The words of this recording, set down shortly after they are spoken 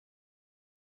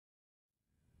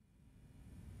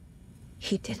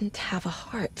He didn't have a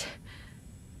heart,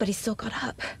 but he still got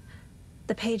up.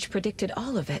 The page predicted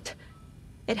all of it.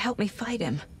 It helped me fight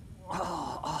him.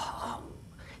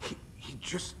 He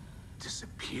just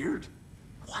disappeared?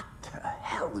 What the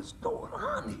hell is going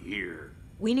on here?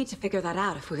 We need to figure that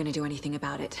out if we're gonna do anything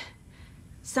about it.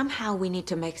 Somehow we need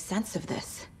to make sense of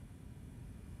this.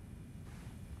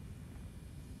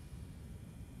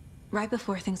 Right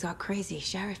before things got crazy,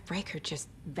 Sheriff Breaker just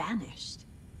vanished.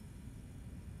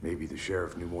 Maybe the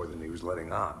sheriff knew more than he was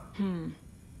letting on.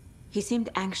 He seemed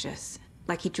anxious,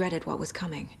 like he dreaded what was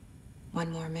coming.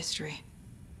 One more mystery.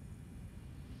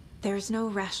 There's no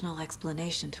rational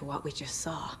explanation to what we just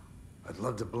saw. I'd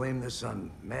love to blame this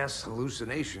on mass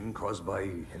hallucination caused by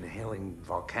inhaling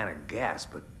volcanic gas,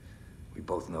 but we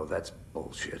both know that's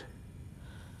bullshit.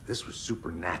 This was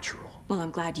supernatural. Well,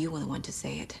 I'm glad you were the one to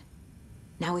say it.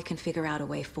 Now we can figure out a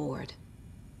way forward.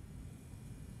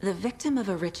 The victim of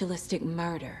a ritualistic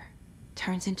murder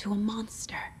turns into a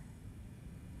monster.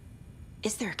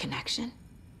 Is there a connection?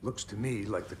 Looks to me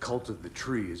like the cult of the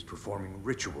tree is performing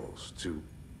rituals to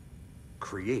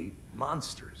create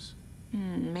monsters.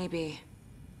 Maybe.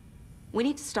 We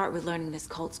need to start with learning this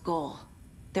cult's goal,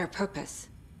 their purpose.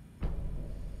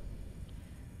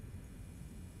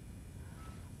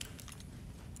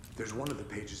 There's one of the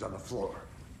pages on the floor.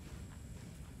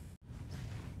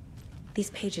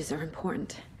 These pages are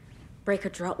important. Breaker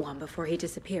dropped one before he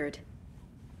disappeared.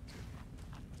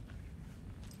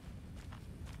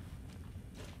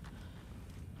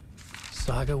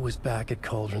 Saga was back at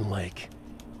Cauldron Lake.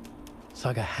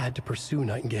 Saga had to pursue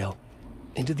Nightingale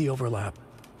into the overlap.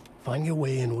 Finding a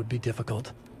way in would be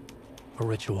difficult. A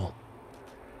ritual.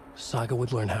 Saga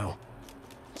would learn how.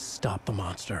 Stop the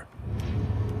monster.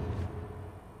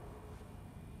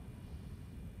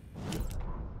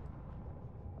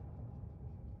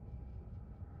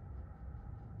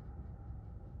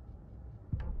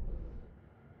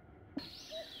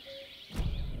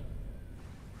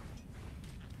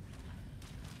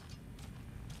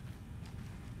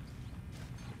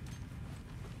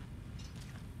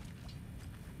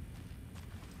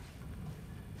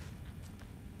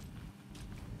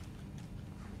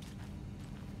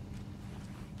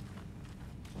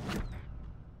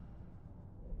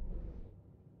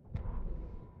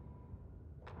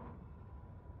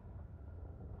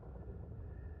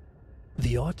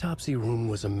 The autopsy room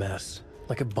was a mess,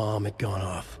 like a bomb had gone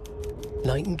off.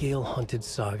 Nightingale hunted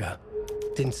Saga.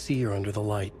 Didn't see her under the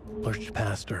light, lurched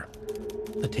past her.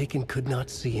 The Taken could not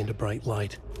see into bright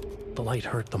light. The light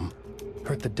hurt them,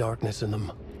 hurt the darkness in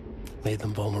them, made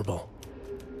them vulnerable.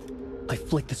 I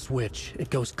flick the switch, it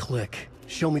goes click.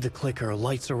 Show me the clicker,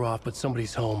 lights are off, but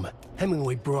somebody's home.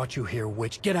 Hemingway brought you here,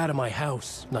 witch. Get out of my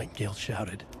house, Nightingale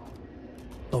shouted.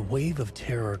 A wave of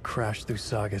terror crashed through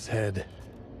Saga's head.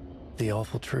 The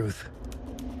awful truth.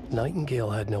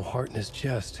 Nightingale had no heart in his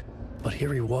chest, but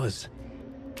here he was,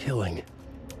 killing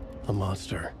a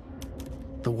monster.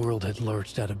 The world had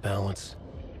lurched out of balance.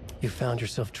 You found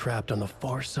yourself trapped on the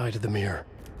far side of the mirror.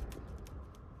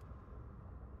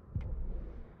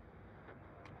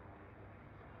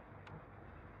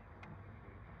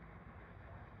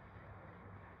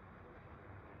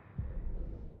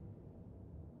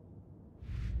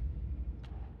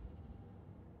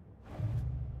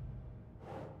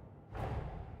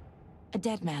 A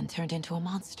dead man turned into a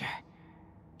monster.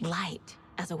 Light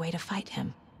as a way to fight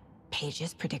him.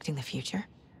 Pages predicting the future.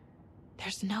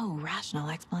 There's no rational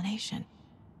explanation.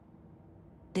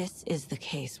 This is the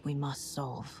case we must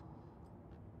solve.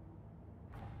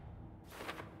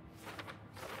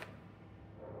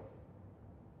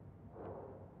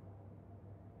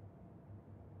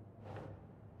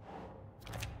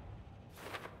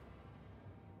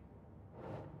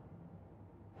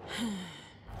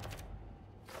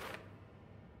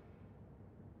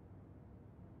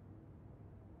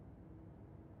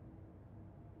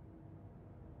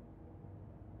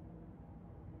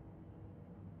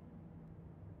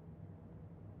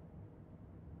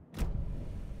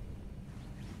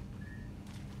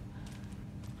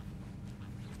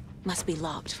 Must be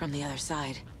locked from the other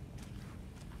side.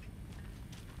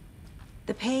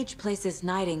 The page places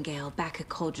Nightingale back at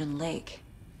Cauldron Lake.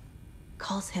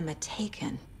 Calls him a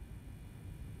Taken.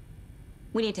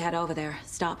 We need to head over there,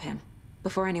 stop him,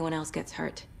 before anyone else gets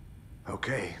hurt.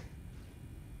 Okay.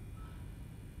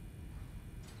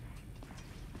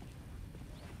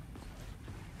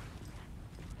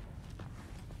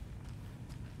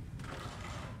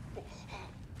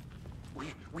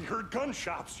 We heard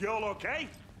gunshots. Y'all okay?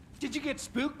 Did you get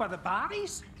spooked by the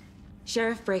bodies?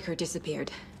 Sheriff Breaker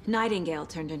disappeared. Nightingale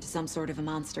turned into some sort of a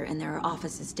monster, and there are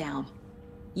offices down.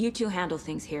 You two handle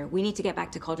things here. We need to get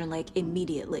back to Cauldron Lake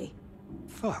immediately.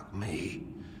 Fuck me.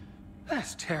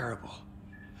 That's terrible.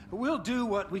 We'll do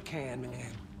what we can,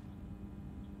 man.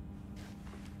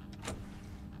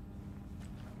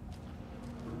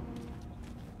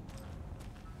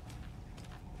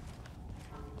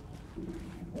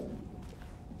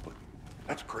 But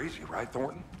that's crazy, right,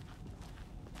 Thornton?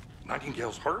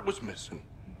 Nightingale's heart was missing.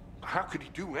 How could he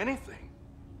do anything?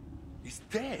 He's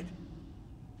dead.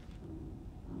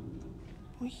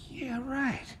 Well, yeah,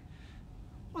 right.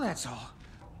 Well, that's all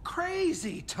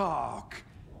crazy talk.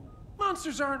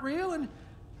 Monsters aren't real, and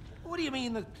what do you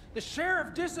mean the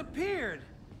sheriff disappeared?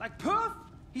 Like poof?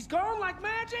 He's gone like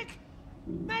magic?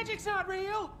 Magic's not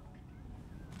real.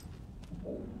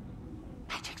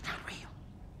 Magic's not real.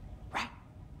 Right,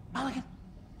 Mulligan?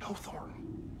 No,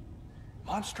 Thornton.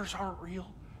 Monsters aren't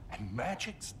real, and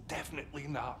magic's definitely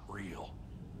not real.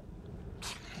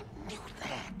 I knew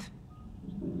that.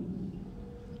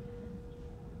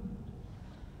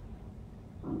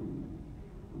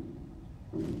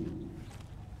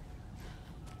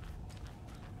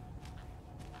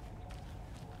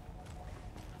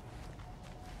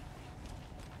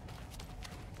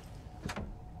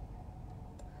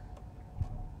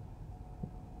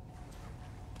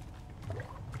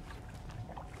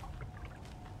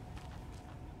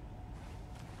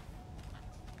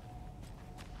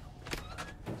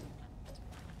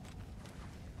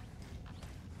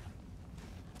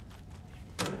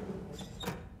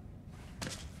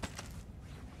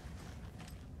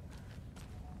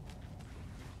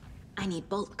 I need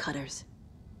bolt cutters.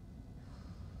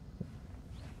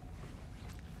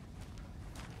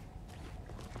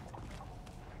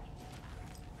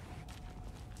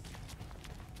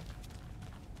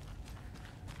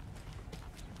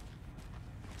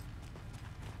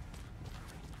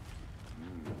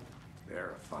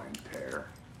 They're a fine pair.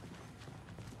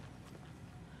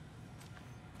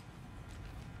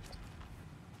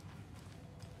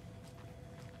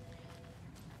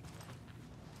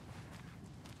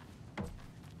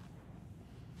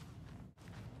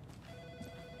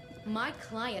 My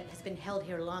client has been held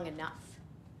here long enough.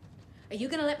 Are you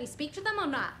gonna let me speak to them or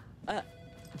not?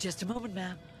 Just a moment,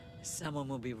 ma'am. Someone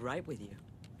will be right with you.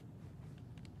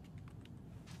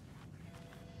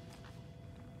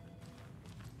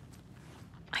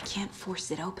 I can't force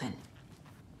it open.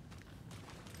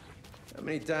 How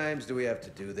many times do we have to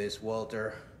do this,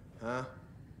 Walter? Huh?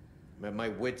 I'm at my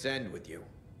wit's end with you.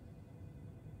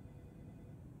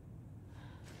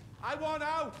 I want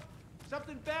out!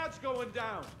 Something bad's going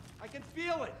down. I can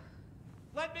feel it.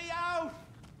 Let me out!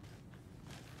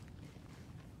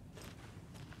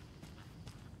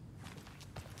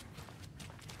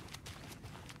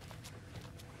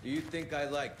 Do you think I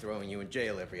like throwing you in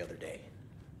jail every other day?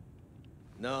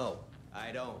 No,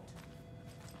 I don't.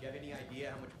 You have any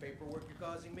idea how much paperwork you're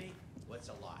causing me? What's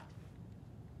a lot?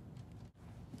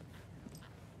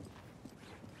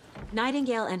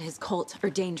 Nightingale and his cult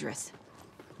are dangerous.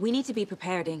 We need to be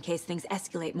prepared in case things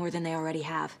escalate more than they already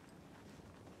have.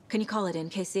 Can you call it in,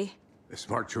 KC? A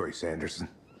smart choice, Anderson.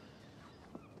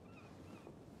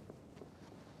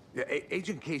 Yeah,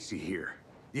 Agent Casey here.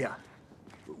 Yeah.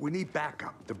 We need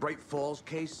backup. The Bright Falls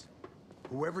case?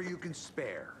 Whoever you can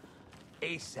spare.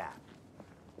 ASAP.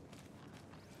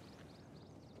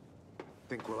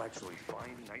 Think we'll actually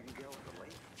find Nightingale at the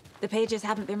lake? The pages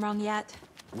haven't been wrong yet.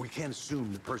 We can't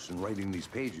assume the person writing these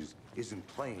pages isn't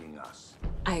playing us.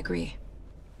 I agree.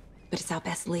 But it's our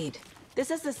best lead. This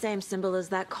is the same symbol as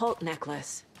that cult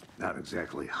necklace. Not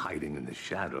exactly hiding in the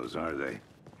shadows, are they?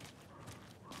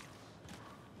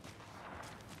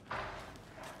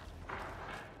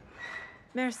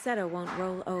 Mercado won't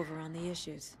roll over on the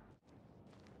issues.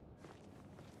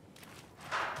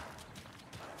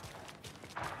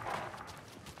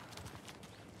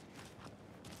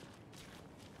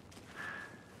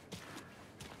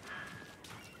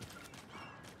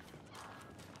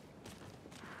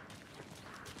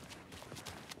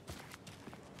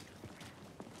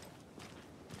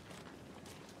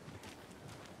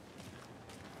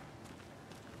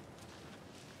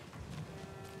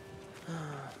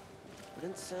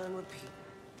 Rinse and repeat.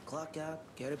 Clock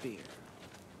out, get a beer.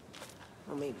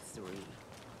 Or maybe 3.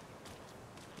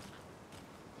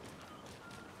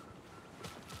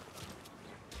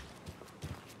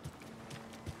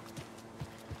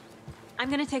 I'm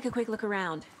gonna take a quick look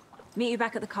around. Meet you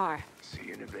back at the car. See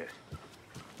you in a bit.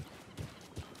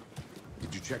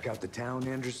 Did you check out the town,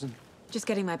 Anderson? Just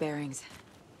getting my bearings.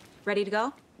 Ready to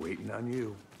go? Waiting on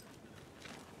you.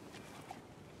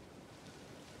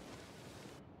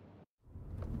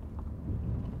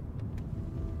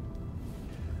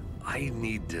 I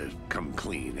need to come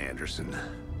clean, Anderson.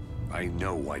 I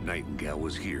know why Nightingale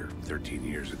was here 13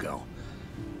 years ago.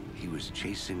 He was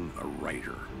chasing a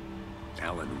writer,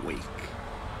 Alan Wake.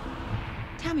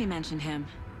 Tammy mentioned him.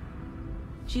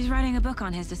 She's writing a book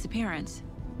on his disappearance.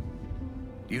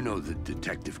 You know the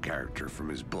detective character from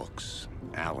his books,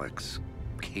 Alex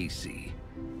Casey.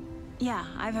 Yeah,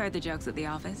 I've heard the jokes at the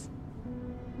office.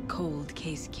 Cold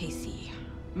case Casey.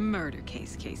 Murder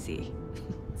case Casey.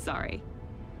 Sorry.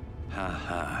 Ha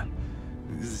ha.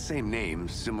 It's the same name,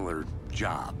 similar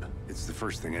job. It's the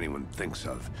first thing anyone thinks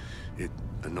of. It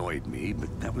annoyed me,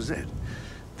 but that was it.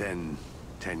 Then,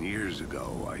 10 years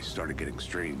ago, I started getting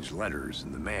strange letters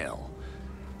in the mail.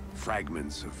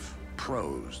 Fragments of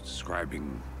prose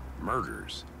describing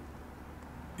murders.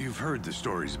 You've heard the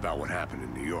stories about what happened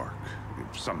in New York.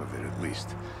 Some of it, at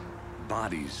least.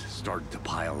 Bodies started to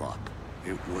pile up.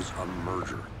 It was a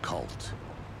murder cult.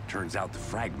 Turns out the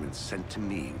fragments sent to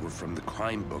me were from the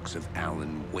crime books of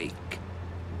Alan Wake.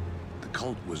 The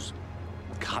cult was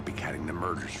copycatting the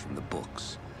murders from the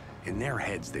books. In their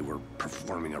heads, they were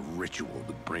performing a ritual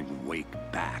to bring Wake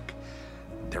back.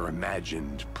 Their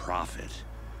imagined prophet.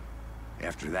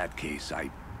 After that case, I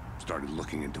started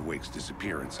looking into Wake's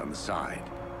disappearance on the side.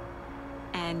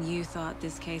 And you thought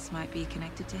this case might be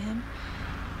connected to him?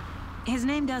 His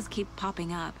name does keep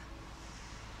popping up.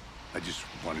 I just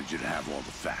wanted you to have all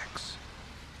the facts.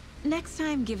 Next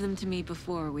time, give them to me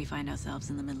before we find ourselves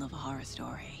in the middle of a horror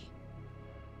story.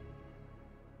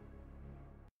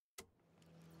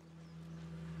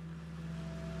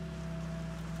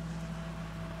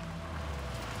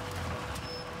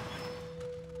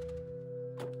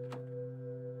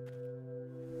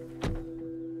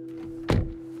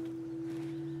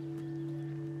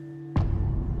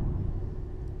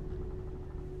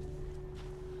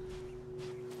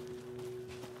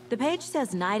 The page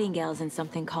says Nightingale's in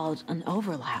something called an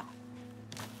overlap.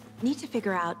 Need to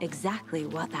figure out exactly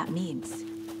what that means.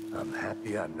 I'm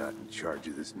happy I'm not in charge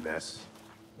of this mess.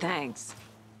 Thanks.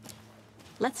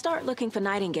 Let's start looking for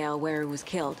Nightingale where he was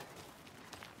killed.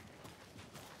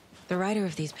 The writer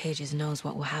of these pages knows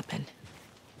what will happen.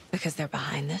 Because they're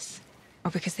behind this,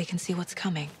 or because they can see what's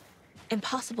coming.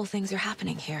 Impossible things are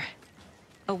happening here.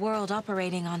 A world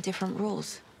operating on different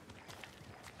rules.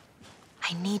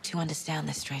 I need to understand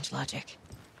this strange logic.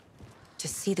 To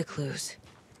see the clues.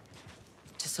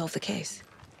 To solve the case.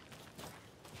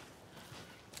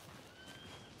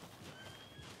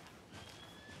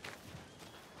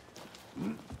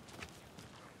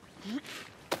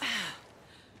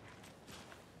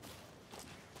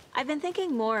 I've been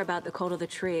thinking more about the cult of the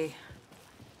tree.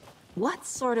 What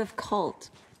sort of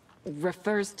cult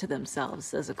refers to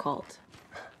themselves as a cult?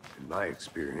 In my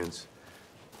experience,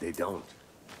 they don't.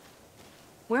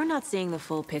 We're not seeing the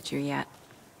full picture yet.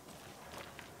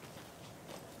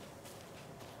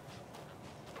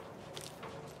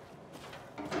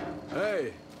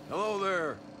 Hey, hello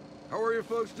there. How are you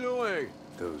folks doing?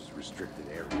 Those restricted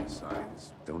area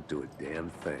signs don't do a damn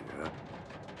thing,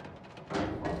 huh?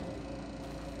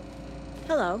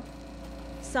 Hello.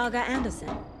 Saga Anderson.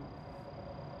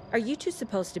 Are you two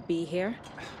supposed to be here?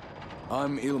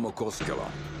 I'm Ilmo Koskela.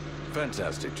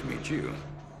 Fantastic to meet you.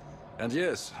 And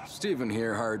yes, Stephen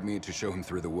here hired me to show him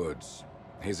through the woods.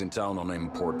 He's in town on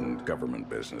important government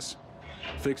business.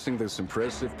 Fixing this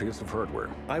impressive piece of hardware.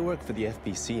 I work for the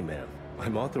FBC, ma'am.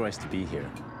 I'm authorized to be here.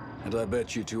 And I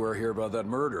bet you two are here about that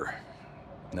murder.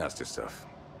 Nasty stuff.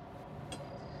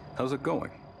 How's it going?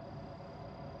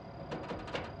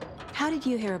 How did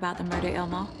you hear about the murder,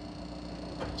 Ilmo?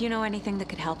 Do you know anything that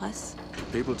could help us?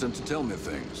 People tend to tell me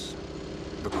things.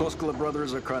 The Koskela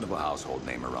brothers are kind of a household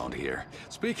name around here.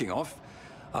 Speaking of,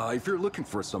 if you're looking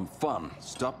for some fun,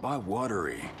 stop by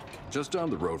Watery. Just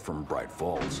down the road from Bright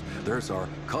Falls, there's our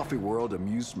Coffee World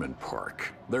amusement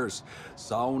park. There's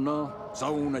sauna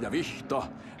ja vihta.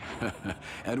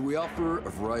 And we offer a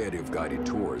variety of guided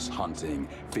tours, hunting,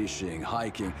 fishing,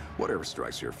 hiking, whatever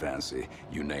strikes your fancy.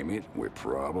 You name it, we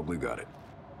probably got it.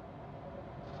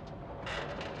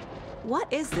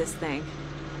 What is this thing?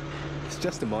 It's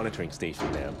just a monitoring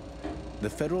station, ma'am. The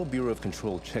Federal Bureau of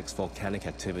Control checks volcanic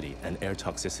activity and air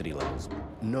toxicity levels.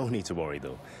 No need to worry,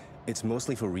 though. It's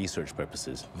mostly for research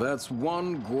purposes. That's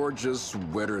one gorgeous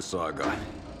weather saga.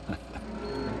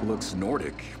 Looks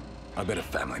Nordic. I bet a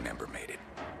family member made it.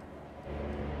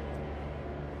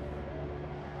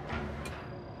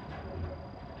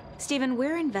 Stephen,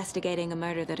 we're investigating a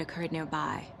murder that occurred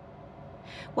nearby.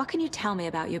 What can you tell me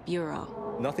about your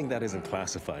bureau? Nothing that isn't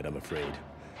classified, I'm afraid.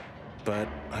 But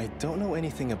I don't know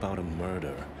anything about a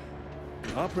murder.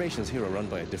 Operations here are run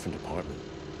by a different department.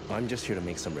 I'm just here to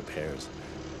make some repairs.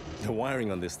 The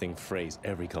wiring on this thing frays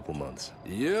every couple months.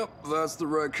 Yep, that's the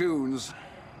raccoons.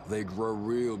 They grow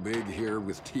real big here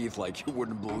with teeth like you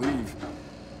wouldn't believe.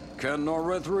 can nor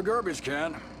right through a garbage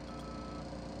can.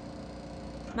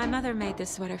 My mother made this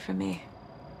sweater for me.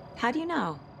 How do you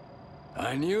know?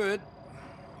 I knew it.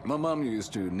 My mom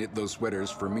used to knit those sweaters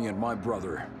for me and my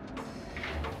brother.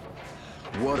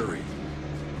 Watery,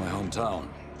 my hometown,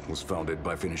 was founded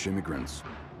by Finnish immigrants.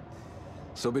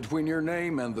 So between your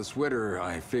name and the sweater,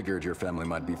 I figured your family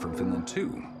might be from Finland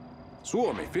too.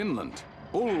 Suomi, Finland.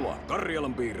 Ulla,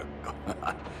 Karjalan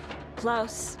piirakka.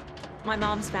 Close. My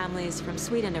mom's family is from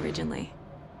Sweden originally.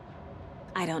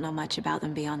 I don't know much about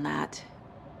them beyond that.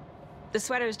 The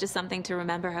sweater is just something to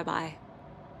remember her by.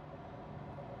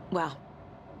 Well,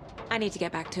 I need to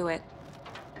get back to it.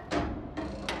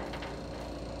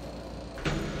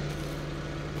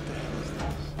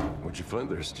 What'd you find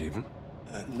there, Stephen?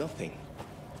 Nothing.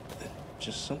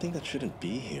 Just something that shouldn't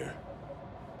be here.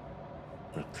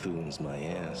 Raccoons my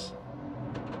ass.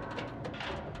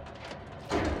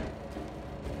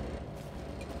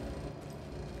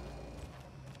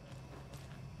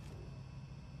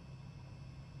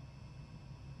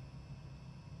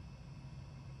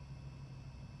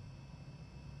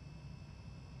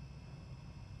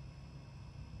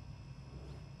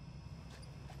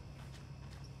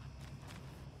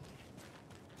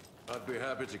 I'd be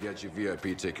happy to get you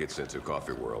VIP tickets into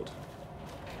Coffee World.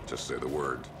 Just say the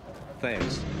word.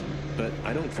 Thanks, but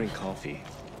I don't drink coffee.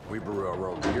 We brew our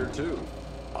own beer too.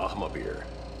 Ahma beer.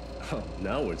 Oh,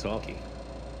 now we're talking.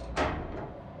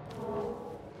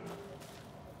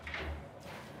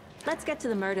 Let's get to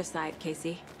the murder site,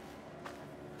 Casey.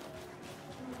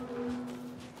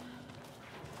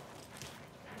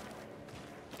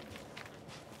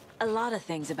 A lot of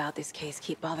things about this case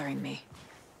keep bothering me.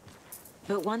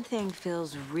 But one thing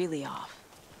feels really off.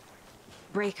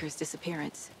 Breaker's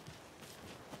disappearance.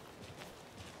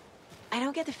 I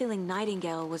don't get the feeling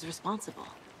Nightingale was responsible.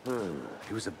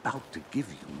 He was about to give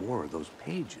you more of those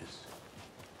pages.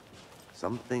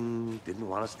 Something didn't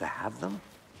want us to have them?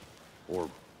 Or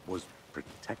was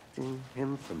protecting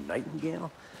him from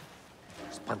Nightingale?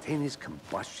 Spontaneous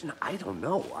combustion? I don't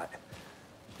know.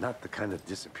 Not the kind of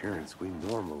disappearance we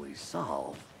normally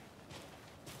solve.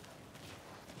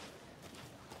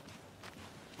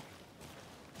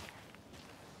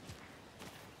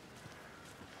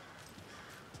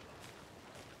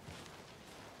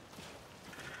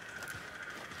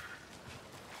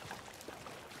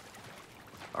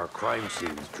 Our crime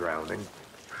scene's drowning.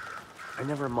 I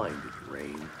never minded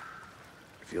rain.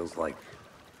 It feels like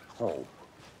home.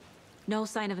 No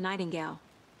sign of Nightingale.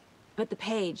 But the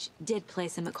page did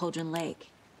place him at Cauldron Lake,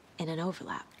 in an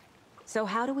overlap. So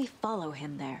how do we follow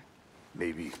him there?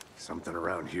 Maybe something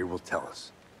around here will tell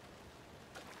us.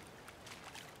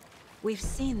 We've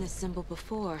seen this symbol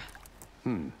before.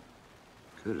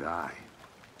 Good eye.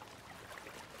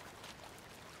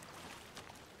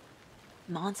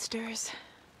 Monsters,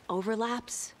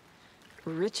 overlaps,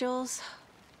 rituals.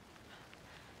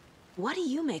 What do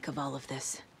you make of all of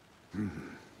this?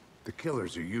 The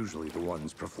killers are usually the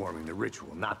ones performing the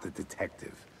ritual, not the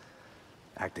detective.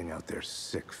 Acting out their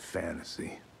sick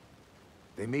fantasy.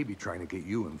 They may be trying to get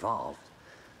you involved,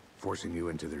 forcing you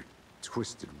into their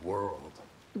twisted world.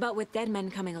 But with dead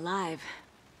men coming alive,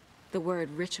 the word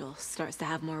ritual starts to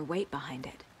have more weight behind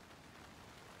it.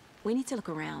 We need to look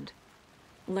around,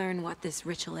 learn what this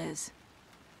ritual is.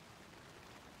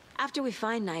 After we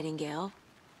find Nightingale,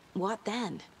 what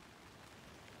then?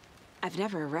 I've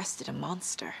never arrested a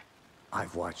monster.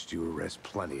 I've watched you arrest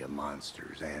plenty of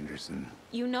monsters, Anderson.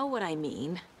 You know what I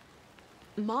mean.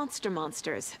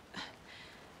 Monsters.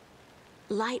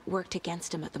 Light worked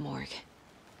against him at the morgue.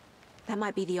 That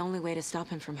might be the only way to stop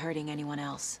him from hurting anyone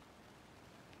else.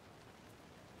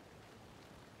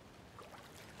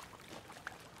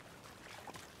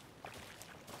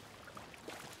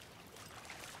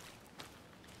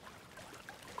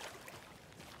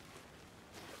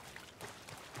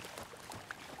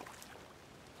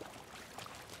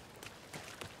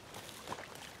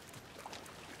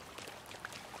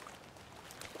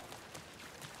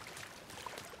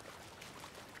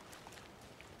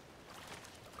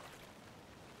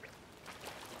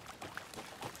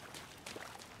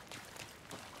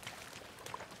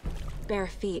 Bare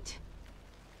feet.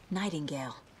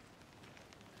 Nightingale.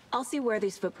 I'll see where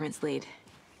these footprints lead.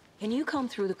 Can you comb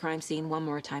through the crime scene one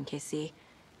more time, KC?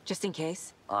 Just in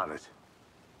case? On it.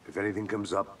 If anything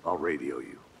comes up, I'll radio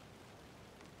you.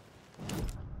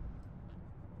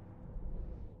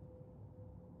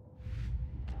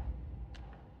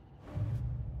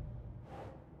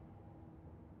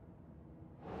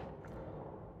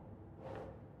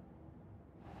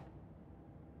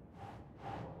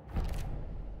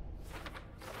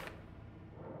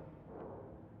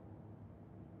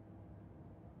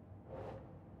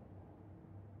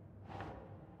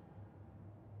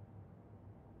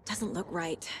 doesn't look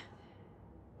right.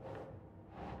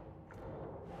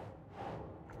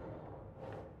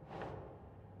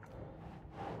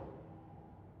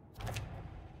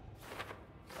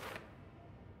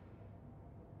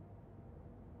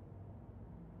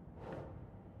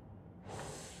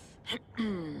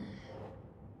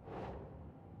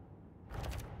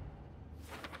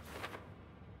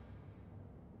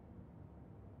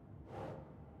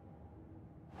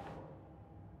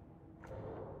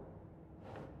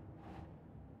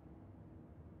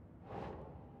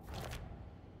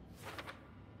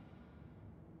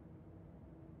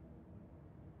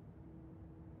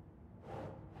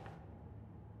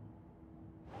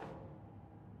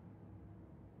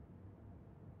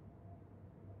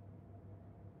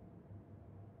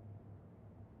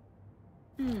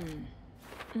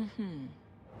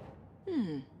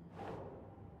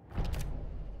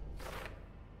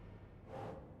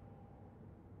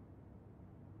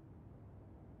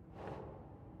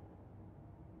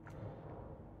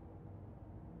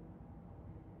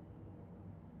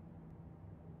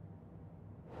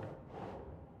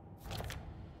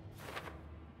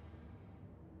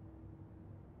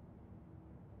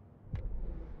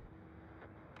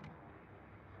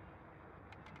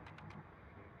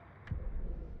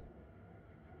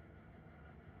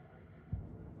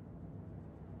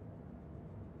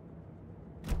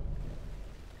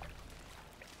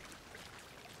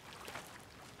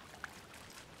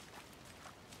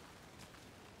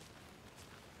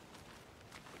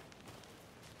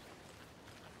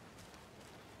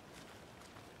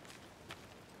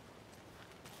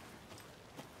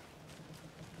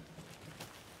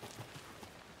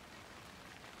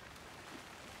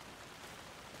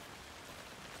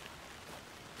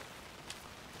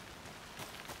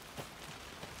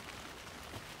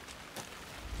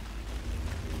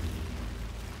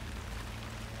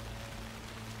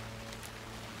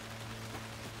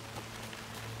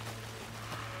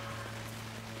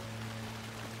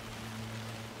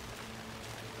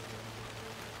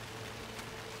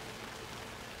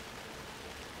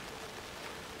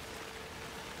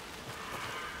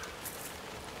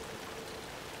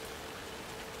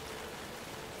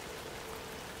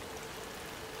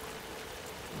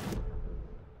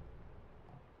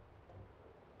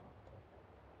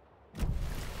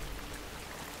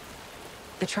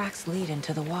 The tracks lead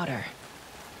into the water.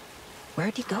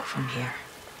 Where'd he go from here?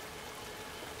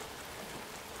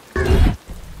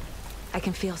 I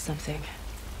can feel something.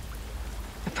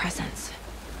 A presence.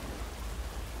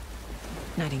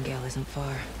 Nightingale isn't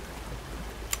far.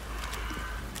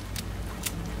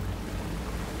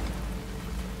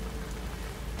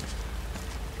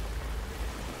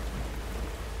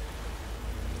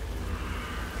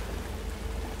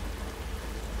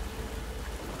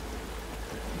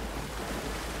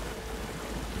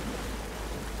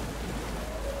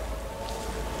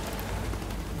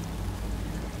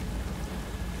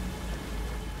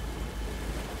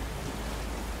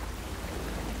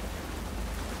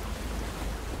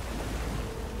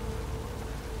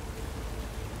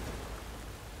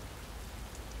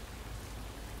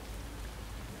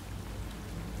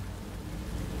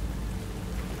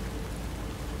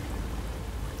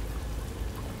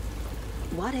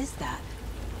 What is that?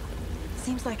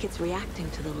 Seems like it's reacting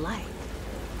to the light.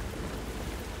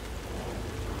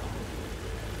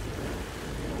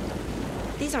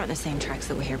 These aren't the same tracks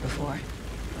that were here before.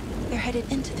 They're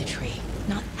headed into the tree,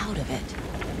 not out of it.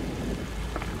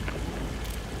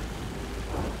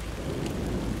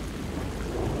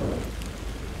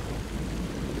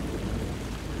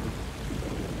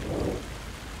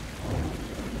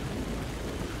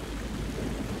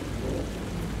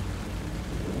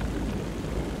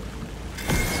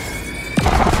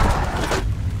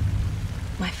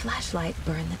 Flashlight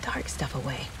burned the dark stuff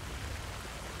away.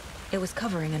 It was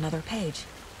covering another page.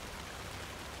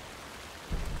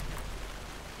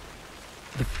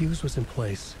 The fuse was in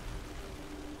place.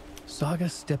 Saga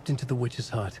stepped into the witch's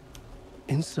hut.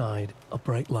 Inside, a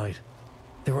bright light.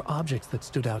 There were objects that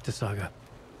stood out to Saga,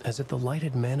 as if the light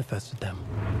had manifested them.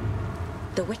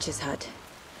 The witch's hut.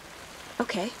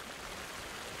 Okay.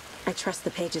 I trust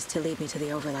the pages to lead me to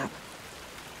the overlap.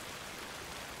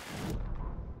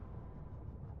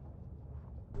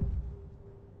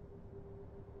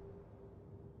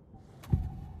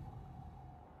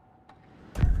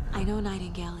 I know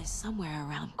Nightingale is somewhere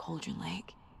around Cauldron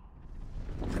Lake.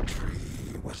 The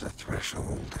tree was a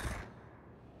threshold.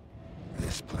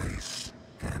 This place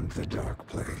and the dark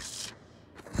place.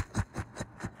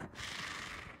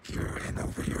 You're in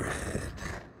over your head.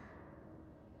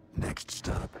 Next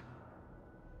stop,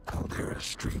 Caldera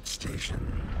Street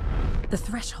Station. The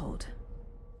threshold.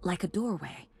 Like a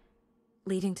doorway.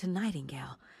 leading to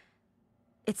Nightingale.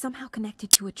 It's somehow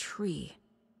connected to a tree.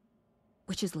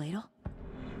 Witch's ladle?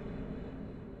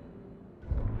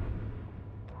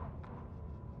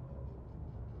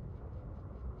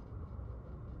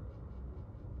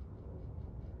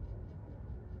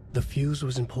 The fuse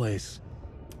was in place.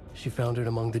 She found it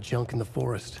among the junk in the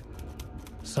forest.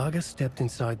 Saga stepped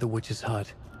inside the witch's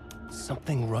hut.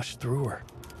 Something rushed through her.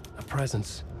 A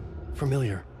presence.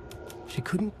 Familiar. She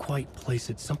couldn't quite place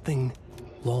it. Something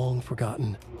long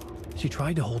forgotten. She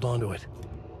tried to hold on to it,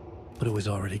 but it was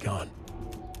already gone.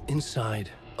 Inside,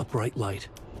 a bright light.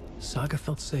 Saga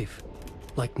felt safe.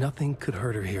 Like nothing could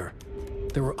hurt her here.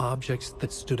 There were objects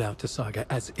that stood out to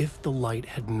Saga as if the light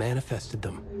had manifested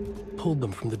them, pulled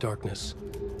them from the darkness.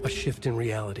 A shift in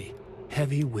reality,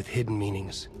 heavy with hidden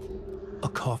meanings. A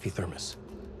coffee thermos,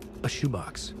 a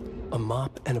shoebox, a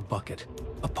mop and a bucket,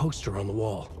 a poster on the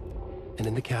wall, and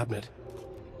in the cabinet,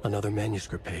 another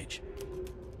manuscript page.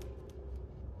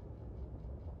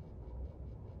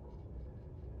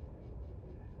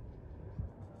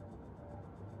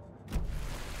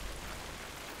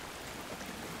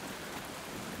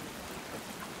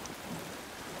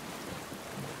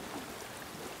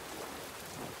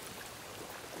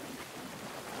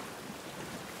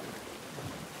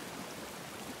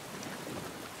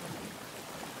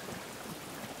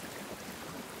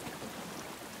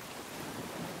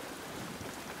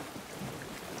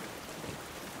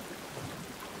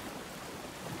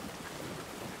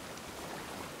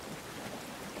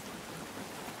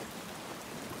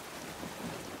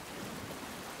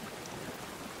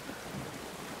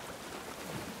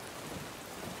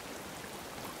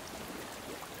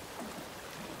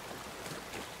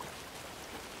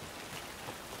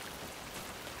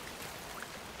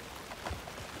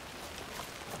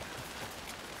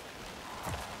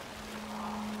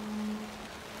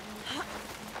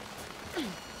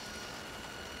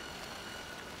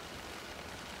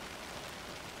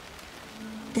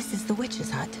 This is the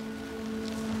witch's hut.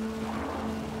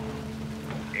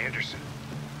 Anderson,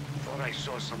 thought I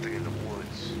saw something in the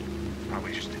woods.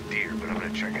 Probably just a deer, but I'm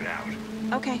gonna check it out.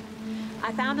 Okay.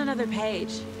 I found another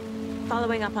page.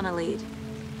 Following up on a lead.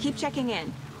 Keep checking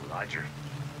in. Roger.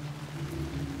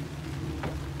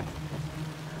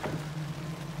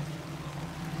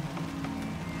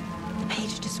 The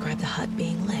page described the hut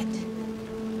being lit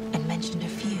and mentioned a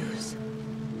fuse.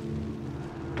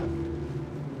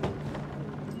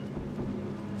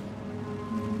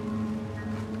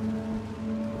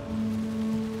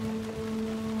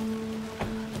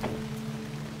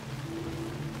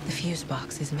 The fuse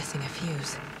box is missing a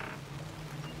fuse.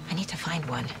 I need to find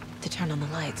one to turn on the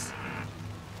lights.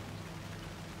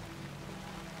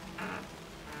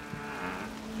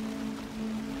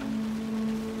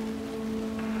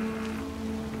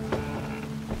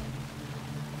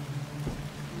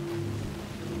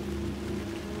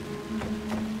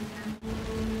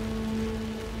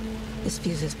 This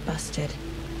fuse is busted.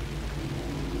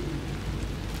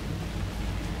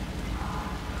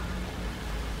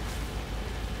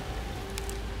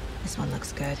 This one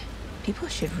looks good. People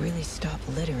should really stop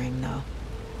littering, though.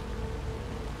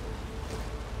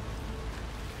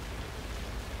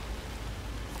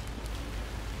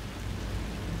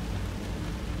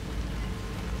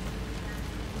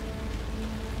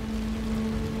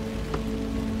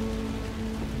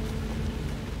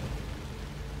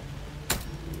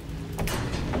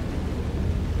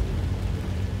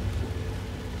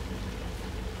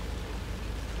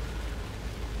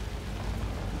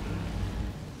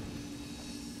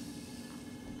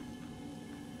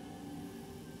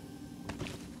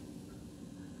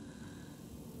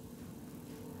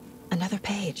 Another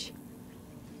page.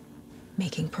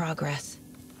 Making progress.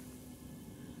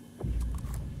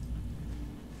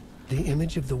 The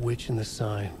image of the witch in the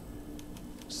sign.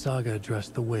 Saga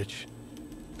addressed the witch.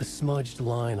 The smudged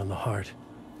line on the heart.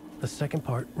 The second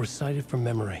part recited from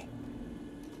memory.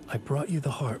 I brought you the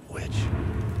heart, witch.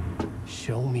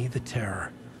 Show me the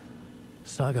terror.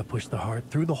 Saga pushed the heart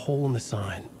through the hole in the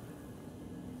sign.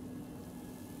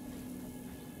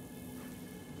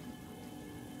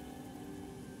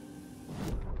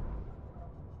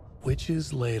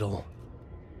 Witch's ladle,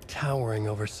 towering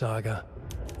over Saga,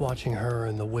 watching her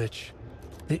and the witch.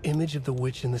 The image of the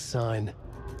witch in the sign,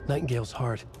 Nightingale's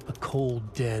heart, a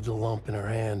cold, dead lump in her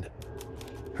hand.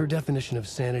 Her definition of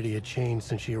sanity had changed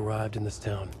since she arrived in this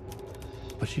town,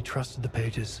 but she trusted the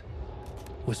pages,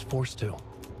 was forced to.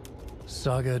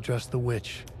 Saga addressed the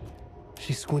witch.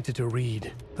 She squinted to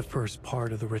read the first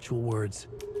part of the ritual words,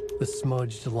 the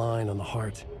smudged line on the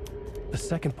heart. The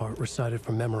second part recited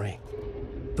from memory.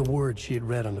 The words she had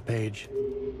read on the page.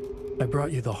 I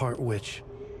brought you the heart, witch.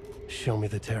 Show me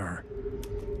the terror.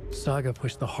 Saga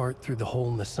pushed the heart through the hole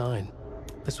in the sign.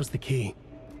 This was the key.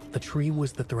 The tree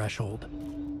was the threshold.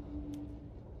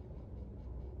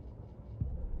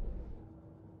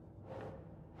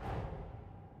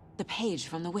 The page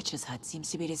from the witch's hut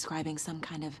seems to be describing some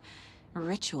kind of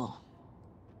ritual.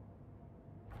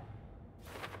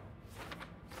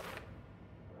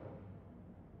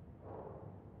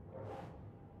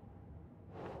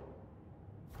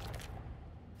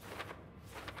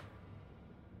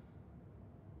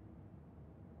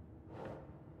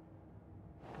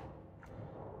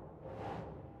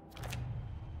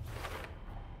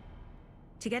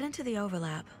 To get into the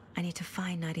overlap, I need to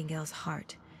find Nightingale's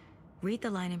heart. Read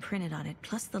the line imprinted on it,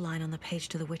 plus the line on the page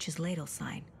to the witch's ladle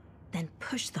sign. Then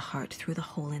push the heart through the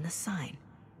hole in the sign.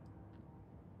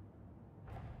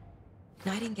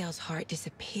 Nightingale's heart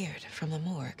disappeared from the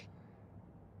morgue.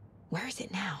 Where is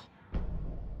it now?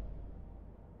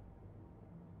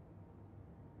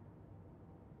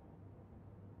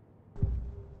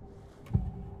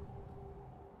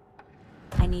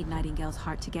 I need Nightingale's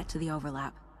heart to get to the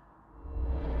overlap.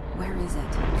 Where is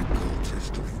it? The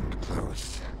cultist leaned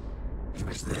close. He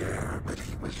was there, but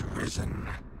he was risen.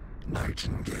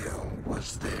 Nightingale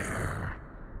was there.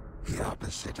 The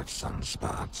opposite of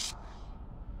sunspots.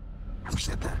 Who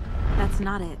said that? That's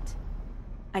not it.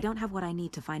 I don't have what I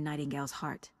need to find Nightingale's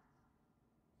heart.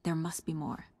 There must be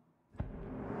more.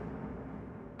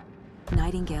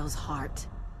 Nightingale's heart.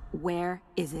 Where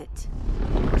is it?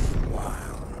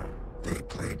 While they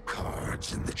played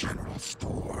cards in the general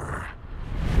store.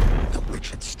 The witch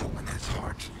had stolen his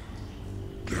heart.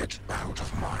 Get out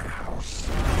of my house.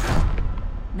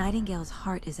 Nightingale's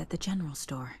heart is at the general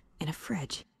store, in a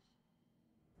fridge.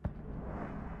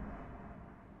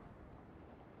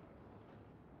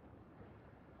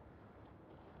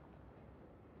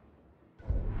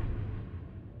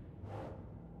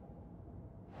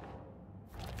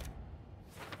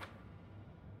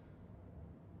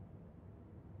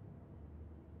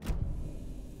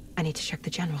 I need to check the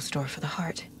general store for the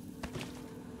heart.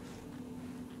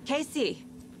 Casey,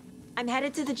 I'm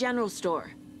headed to the general store.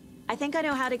 I think I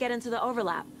know how to get into the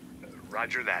overlap.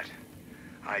 Roger that.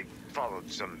 I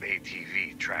followed some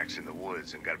ATV tracks in the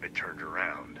woods and got a bit turned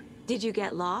around. Did you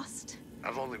get lost?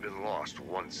 I've only been lost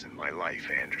once in my life,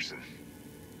 Anderson.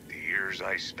 The years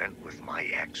I spent with my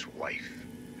ex-wife.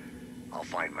 I'll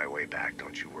find my way back,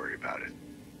 don't you worry about it.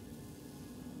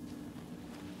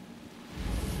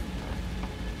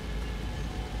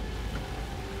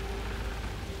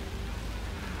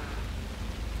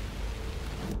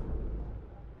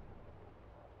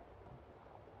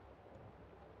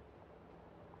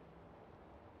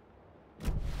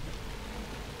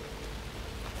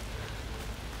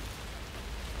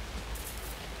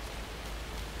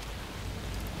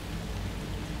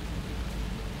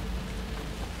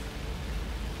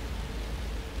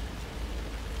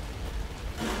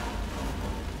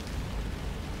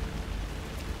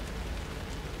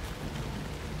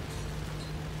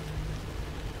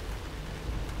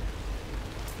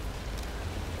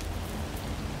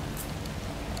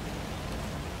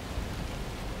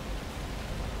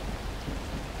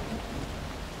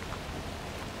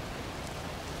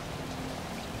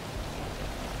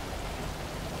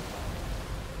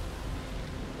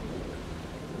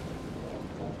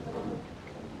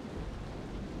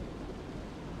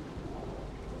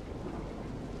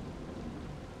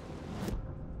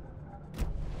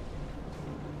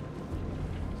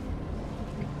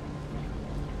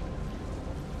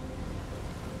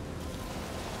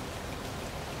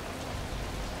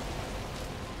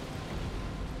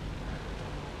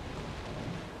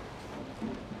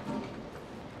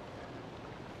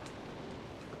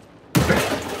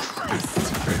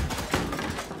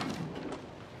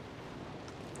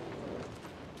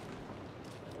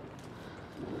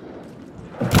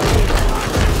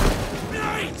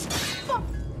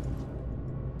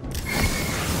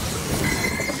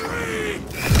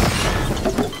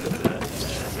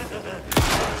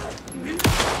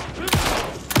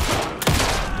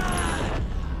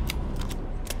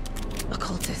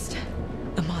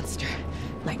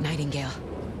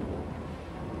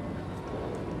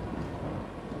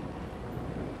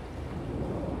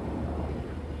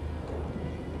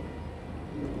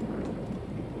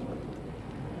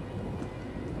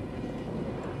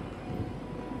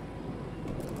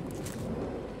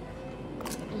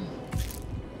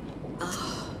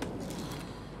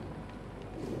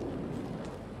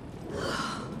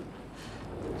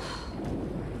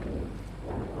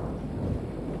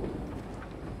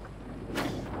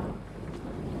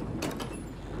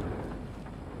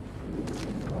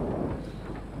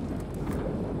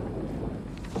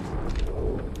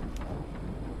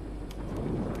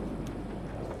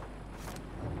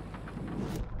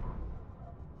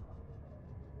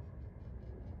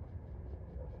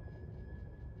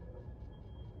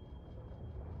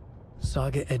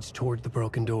 Saga edged toward the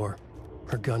broken door,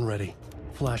 her gun ready,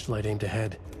 flashlight aimed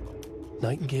ahead.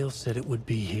 Nightingale said it would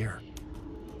be here.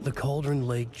 The Cauldron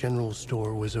Lake General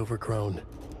Store was overgrown,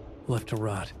 left to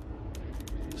rot.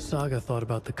 Saga thought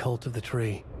about the cult of the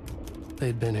tree.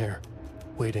 They'd been here,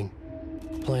 waiting,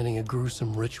 planning a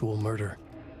gruesome ritual murder.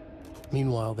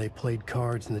 Meanwhile, they played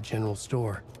cards in the general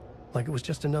store, like it was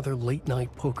just another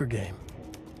late-night poker game.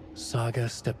 Saga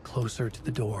stepped closer to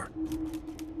the door.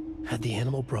 Had the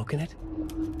animal broken it?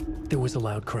 There was a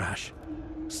loud crash.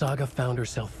 Saga found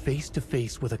herself face to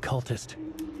face with a cultist,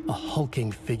 a hulking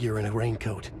figure in a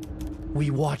raincoat.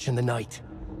 We watch in the night,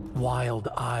 wild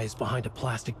eyes behind a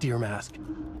plastic deer mask,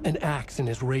 an axe in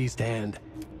his raised hand.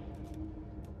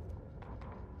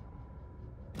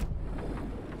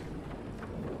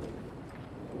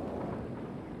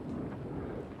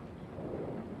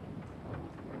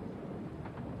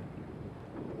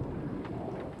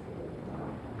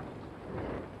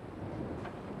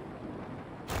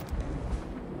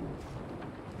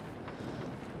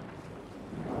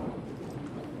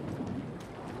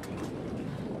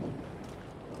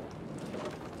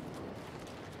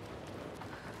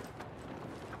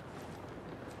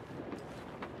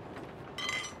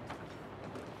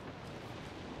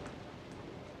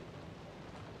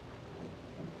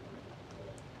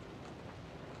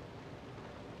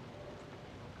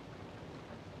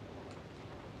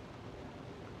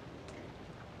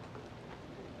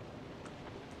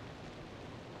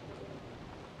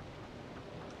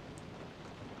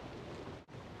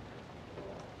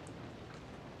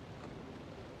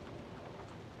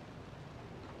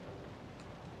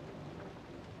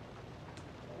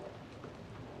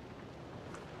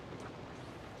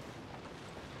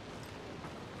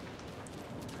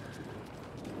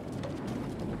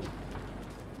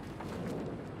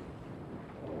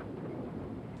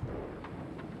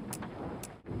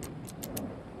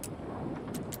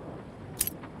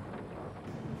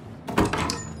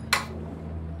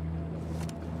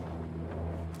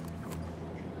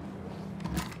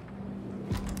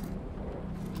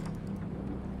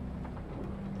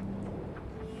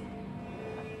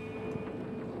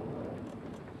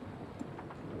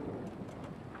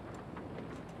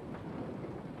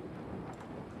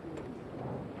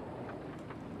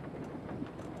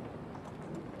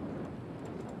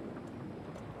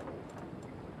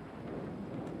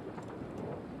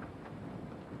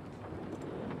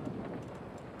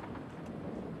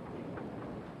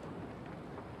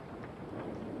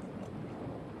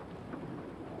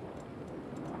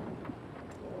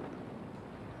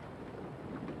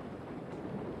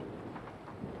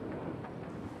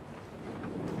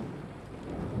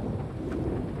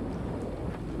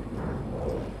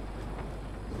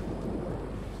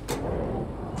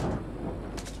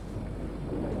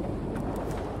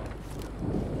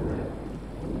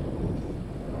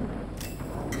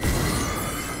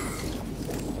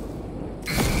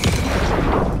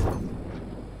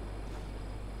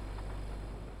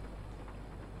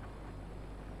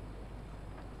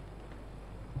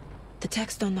 The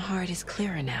text on the heart is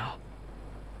clearer now.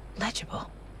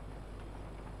 Legible.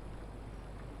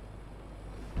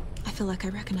 I feel like I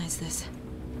recognize this.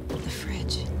 The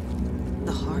fridge.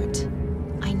 The heart.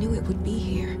 I knew it would be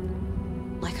here.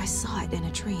 Like I saw it in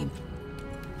a dream.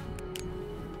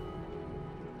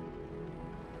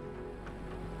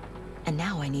 And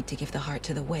now I need to give the heart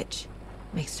to the witch.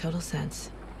 Makes total sense.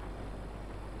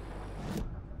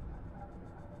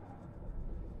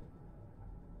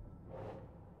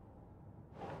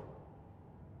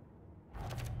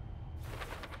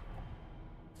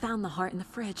 Found the heart in the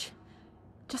fridge.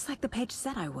 Just like the page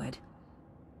said I would.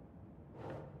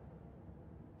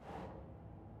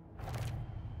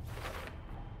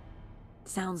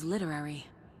 Sounds literary.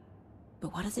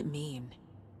 But what does it mean?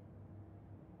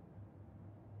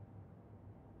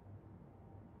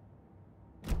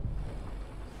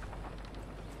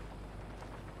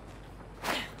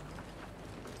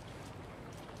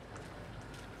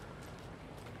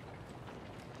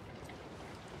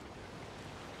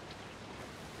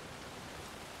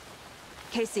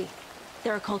 Casey,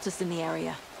 there are cultists in the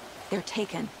area. They're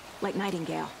taken, like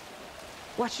Nightingale.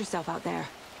 Watch yourself out there.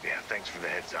 Yeah, thanks for the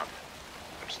heads up.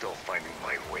 I'm still finding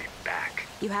my way back.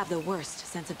 You have the worst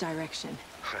sense of direction.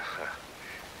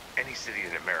 Any city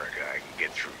in America I can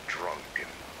get through drunk and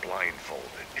blindfolded.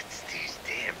 It's these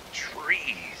damn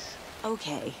trees.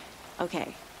 Okay,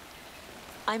 okay.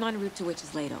 I'm en route to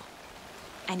Witch's Ladle.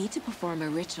 I need to perform a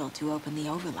ritual to open the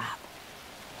overlap.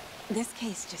 This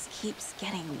case just keeps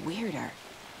getting weirder.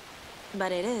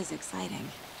 But it is exciting.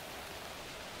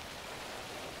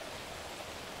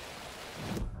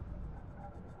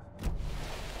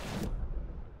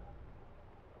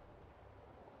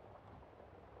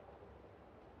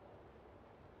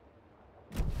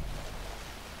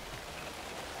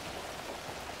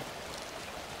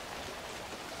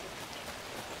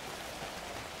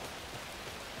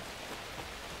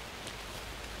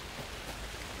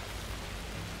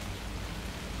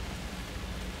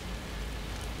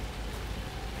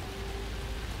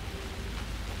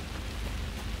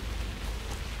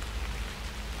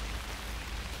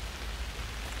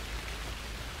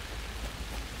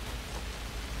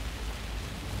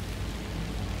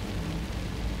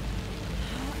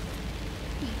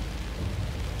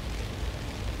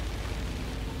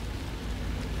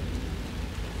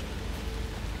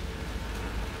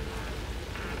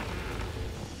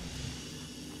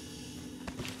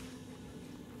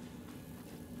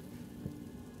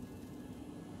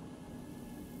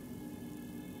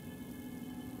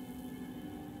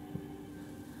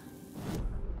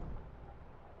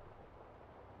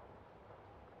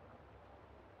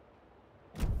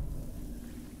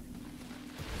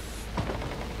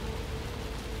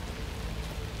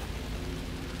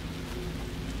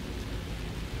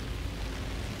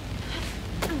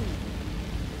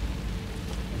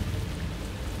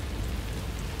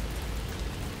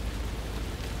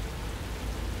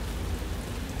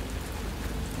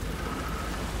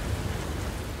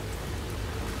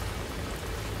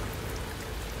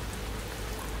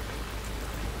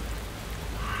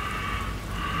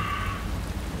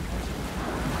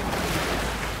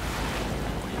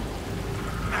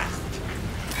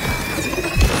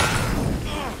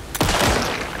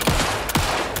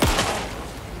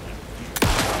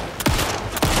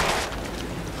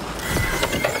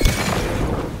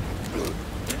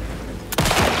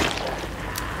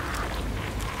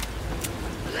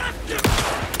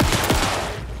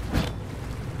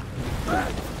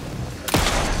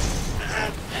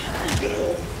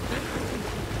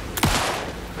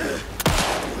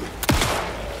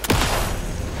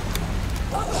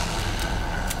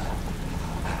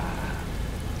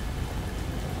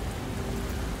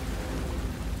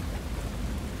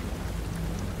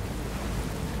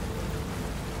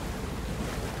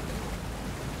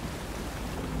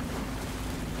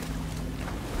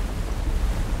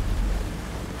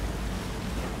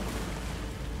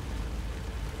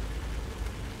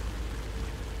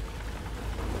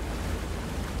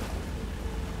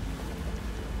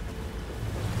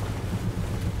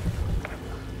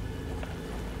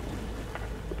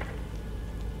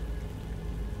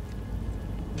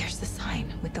 There's the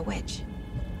sign with the witch.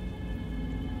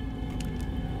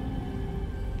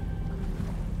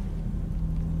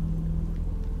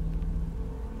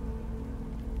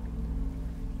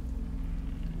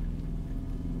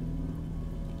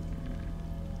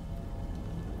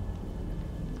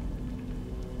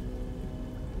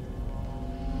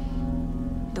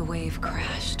 The wave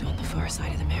crashed on the far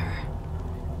side of the mirror.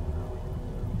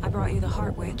 I brought you the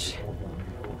Heart Witch.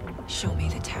 Show me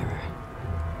the terror.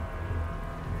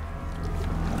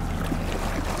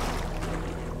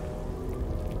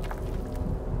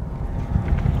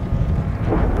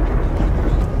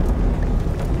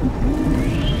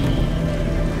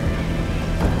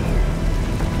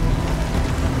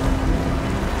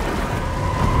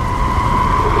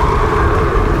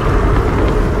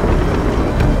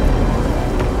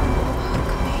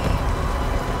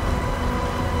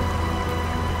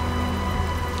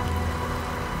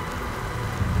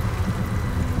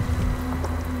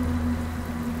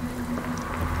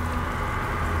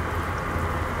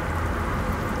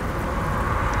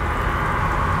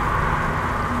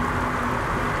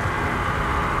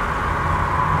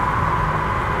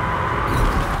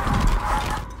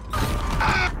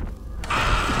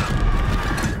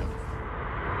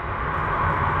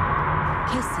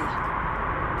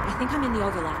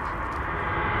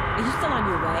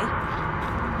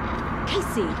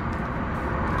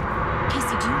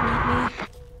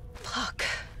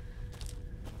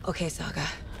 Okay, Saga.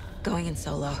 Going in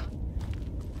solo.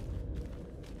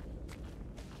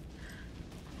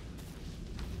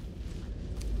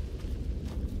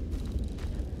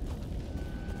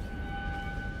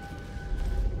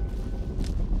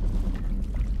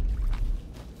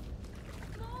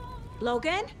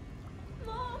 Logan?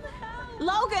 Mom, help!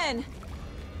 Logan!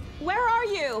 Where are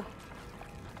you?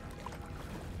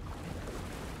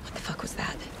 What the fuck was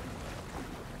that?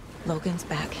 Logan's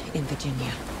back in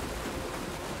Virginia.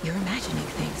 You're imagining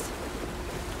things.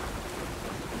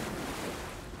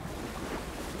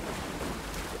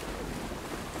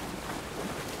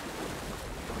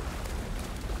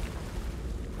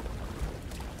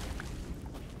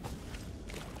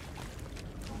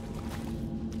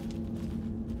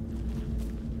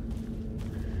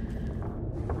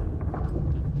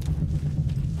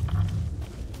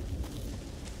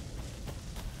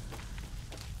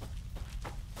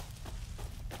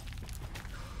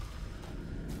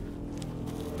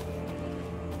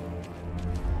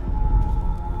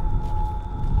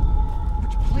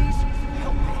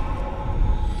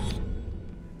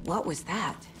 What was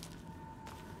that?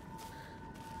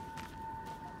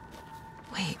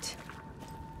 Wait.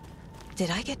 Did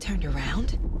I get turned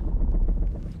around?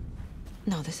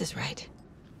 No, this is right.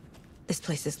 This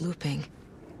place is looping.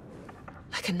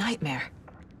 Like a nightmare.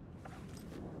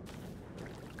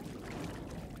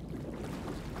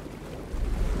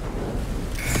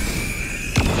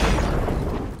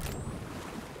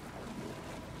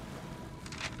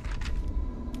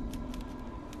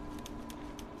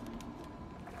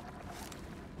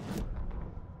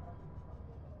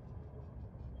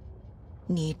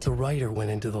 The rider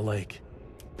went into the lake,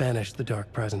 banished the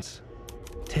dark presence.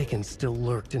 Taken still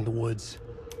lurked in the woods.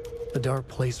 The dark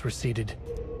place receded.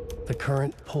 The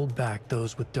current pulled back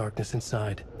those with darkness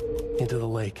inside, into the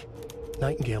lake.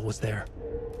 Nightingale was there,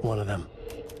 one of them.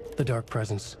 The dark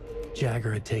presence,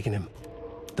 Jagger had taken him.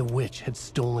 The witch had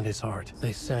stolen his heart.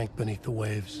 They sank beneath the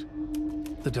waves.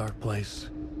 The dark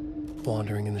place,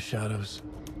 wandering in the shadows,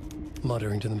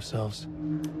 muttering to themselves.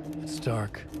 It's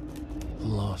dark.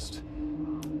 I'm lost.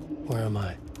 Where am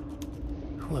I?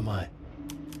 Who am I?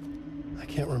 I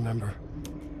can't remember.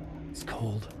 It's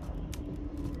cold.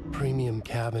 Premium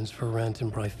cabins for rent in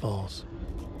Bright Falls.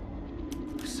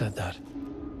 Who said that?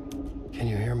 Can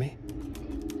you hear me?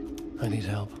 I need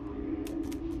help.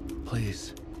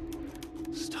 Please.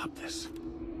 Stop this.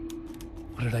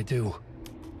 What did I do?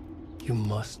 You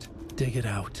must dig it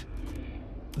out.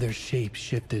 Their shape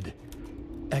shifted.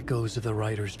 Echoes of the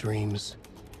writer's dreams.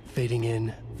 Fading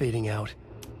in, fading out.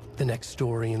 The next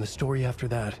story and the story after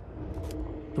that.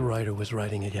 The writer was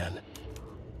writing again.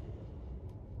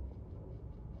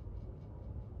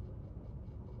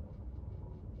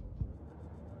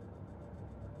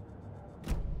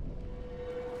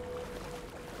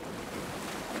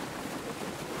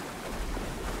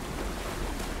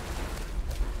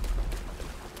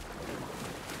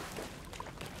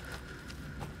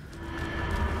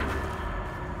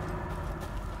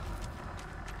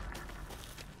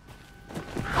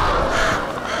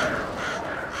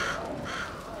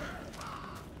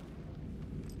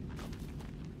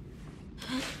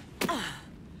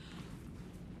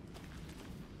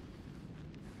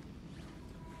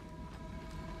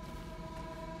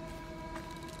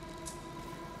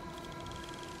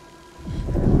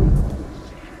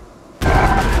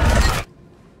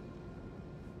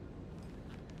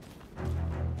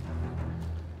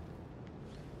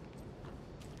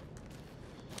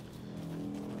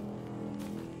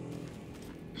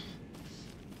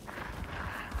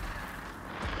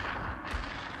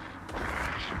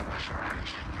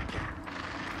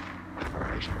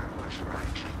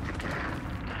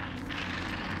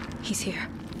 He's here.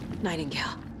 Nightingale.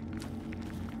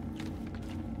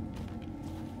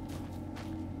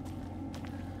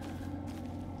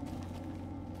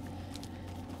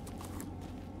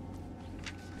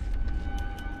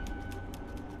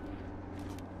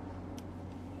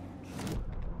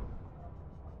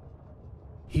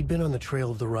 He'd been on the trail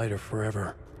of the writer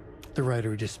forever. The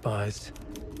writer he despised.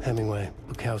 Hemingway,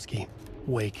 Bukowski,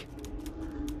 Wake.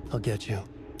 I'll get you.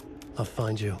 I'll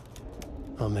find you.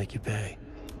 I'll make you pay.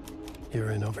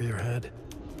 You're in over your head.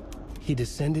 He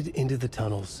descended into the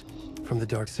tunnels, from the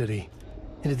Dark City,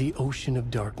 into the ocean of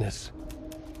darkness.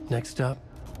 Next stop,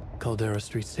 Caldera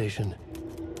Street Station.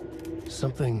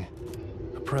 Something,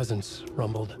 a presence,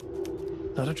 rumbled.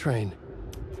 Not a train.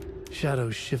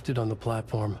 Shadows shifted on the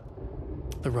platform.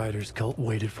 The writer's cult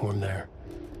waited for him there.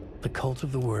 The cult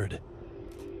of the word.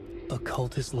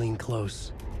 Occultists lean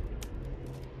close.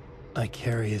 I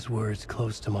carry his words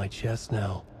close to my chest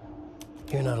now.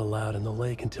 You're not allowed in the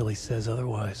lake until he says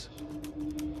otherwise.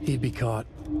 He'd be caught,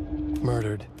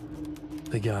 murdered.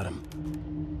 They got him.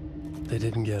 They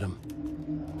didn't get him.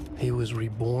 He was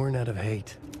reborn out of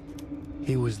hate.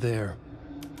 He was there,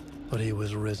 but he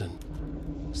was risen.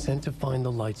 Sent to find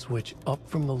the light switch up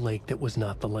from the lake that was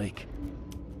not the lake.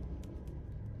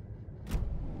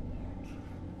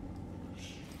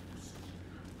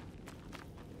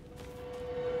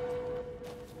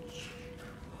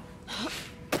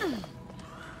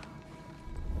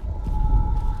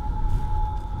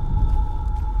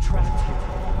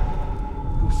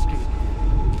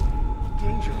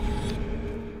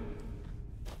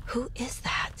 Who is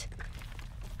that?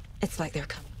 It's like they're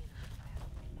coming.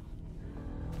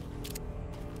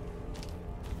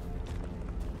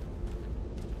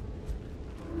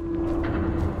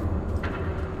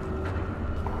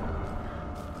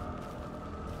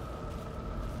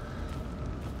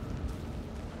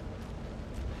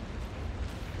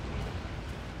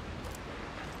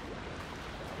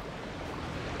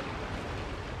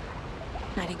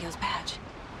 Nightingale's badge.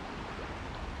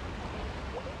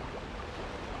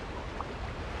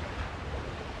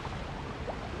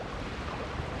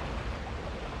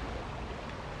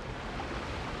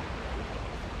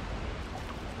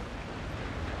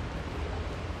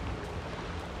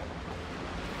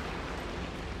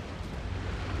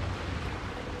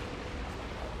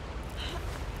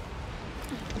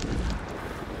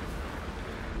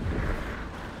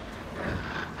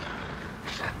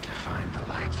 Sent to find the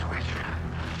light switch.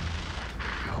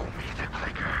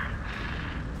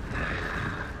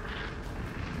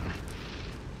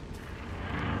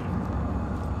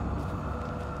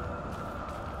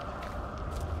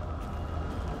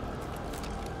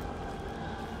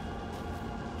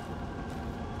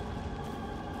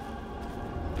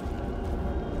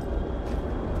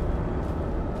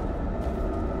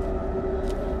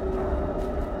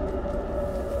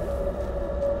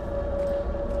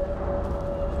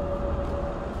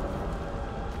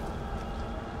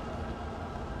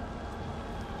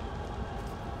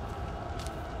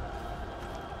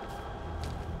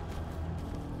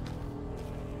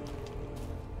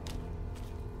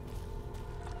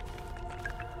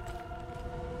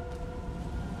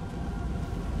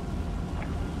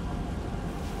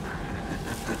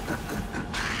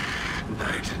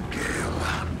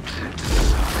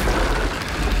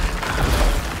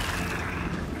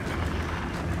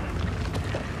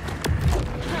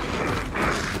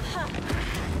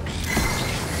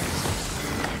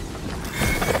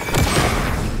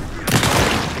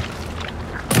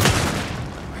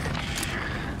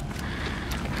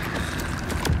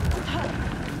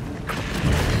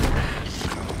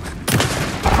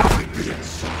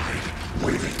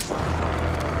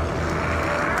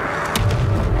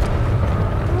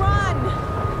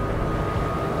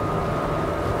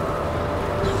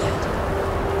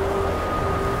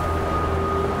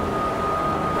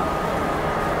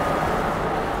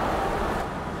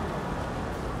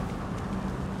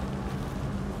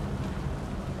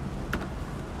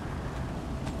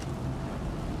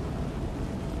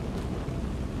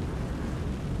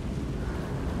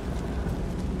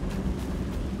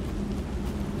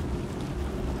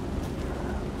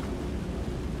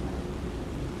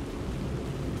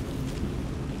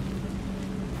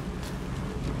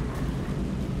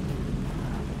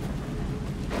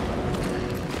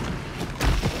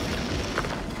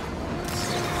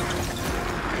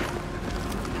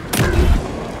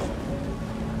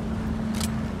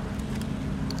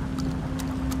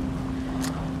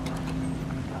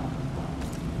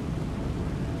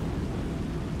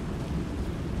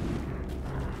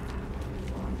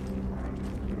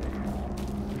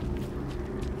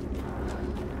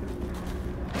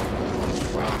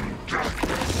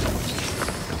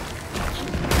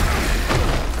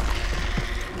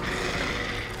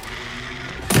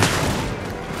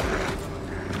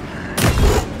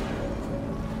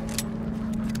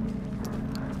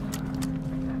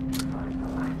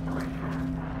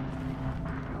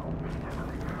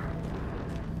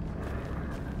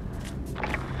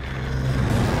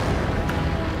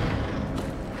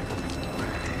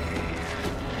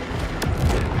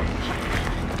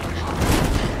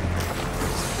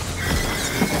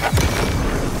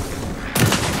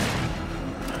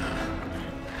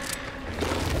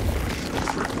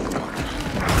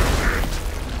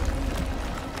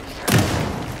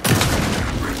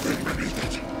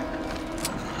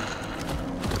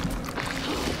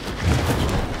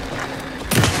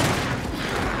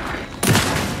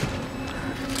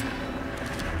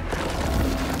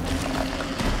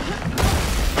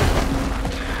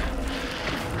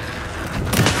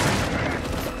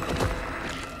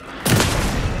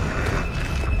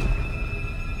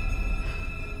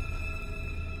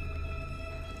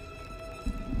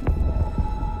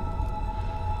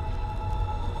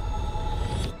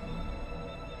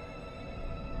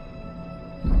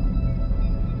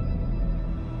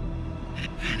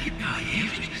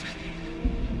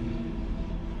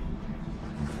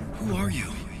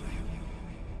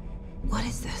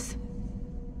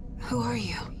 Who are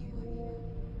you?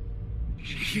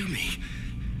 Hear me.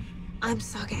 I'm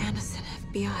Saga Anderson,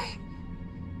 FBI.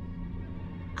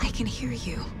 I can hear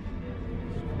you.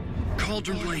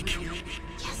 Cauldron Lake.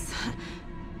 Yes,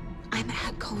 I'm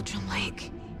at Cauldron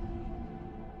Lake.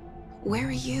 Where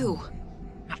are you?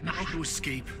 How to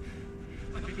escape.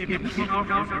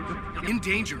 In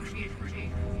danger.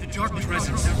 The dark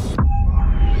presence.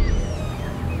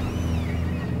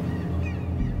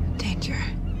 Danger.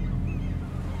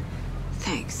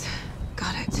 Thanks.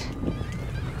 Got it.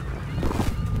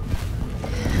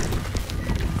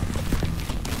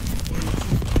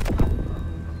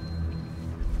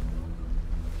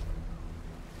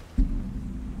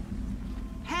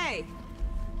 Hey!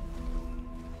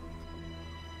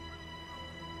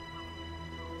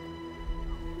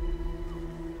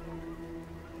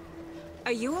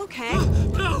 Are you okay?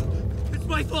 No! It's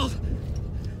my fault!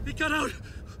 It got out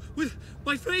with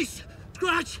my face!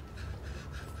 Scratch!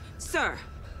 Sir,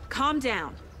 calm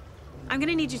down. I'm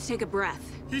gonna need you to take a breath.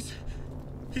 He's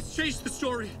changed the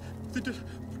story. The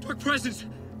dark presence.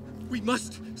 We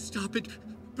must stop it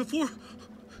before...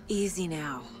 Easy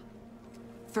now.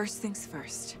 First things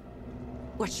first.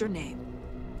 What's your name?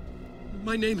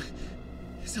 My name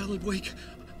is Alan Wake.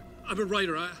 I'm a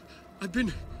writer. I've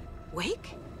been...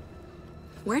 Wake?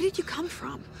 Where did you come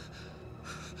from?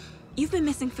 You've been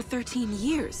missing for 13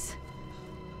 years.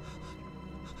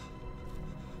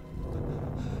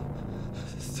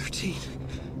 13.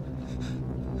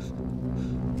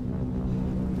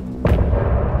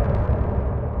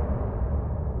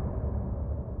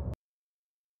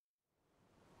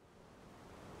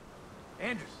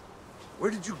 Anderson, where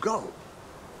did you go?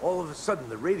 All of a sudden,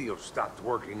 the radio stopped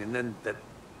working, and then that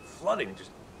flooding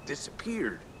just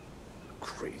disappeared.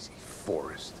 Crazy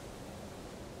forest.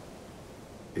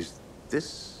 Is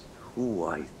this who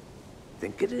I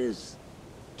think it is?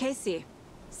 Casey,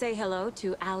 say hello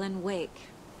to Alan Wake.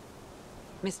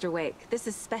 Mr. Wake, this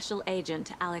is Special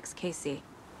Agent Alex Casey.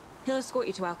 He'll escort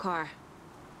you to our car.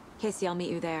 Casey, I'll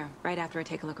meet you there, right after I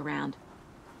take a look around.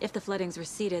 If the flooding's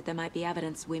receded, there might be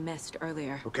evidence we missed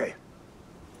earlier. Okay.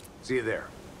 See you there.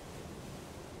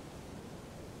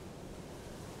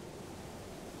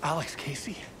 Alex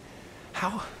Casey?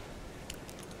 How?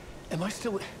 Am I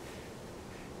still...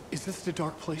 Is this the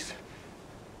dark place?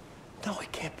 No,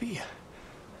 it can't be.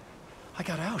 I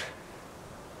got out.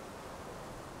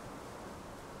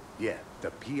 Yeah, the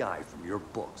PI from your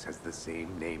books has the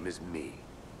same name as me.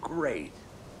 Great.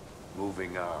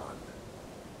 Moving on.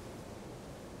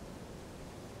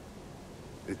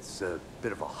 It's a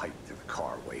bit of a hike to the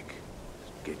car, Wake.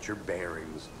 Get your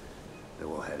bearings, then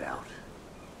we'll head out.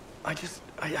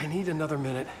 I need another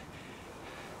minute.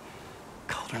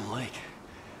 Cauldron Lake.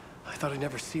 I thought I'd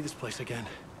never see this place again.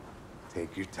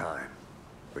 Take your time.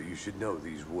 But you should know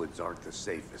these woods aren't the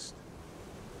safest.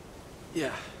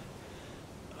 Yeah.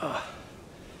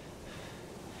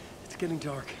 It's getting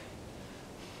dark.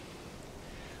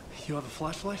 You have a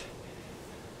flashlight?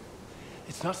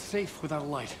 It's not safe without a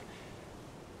light.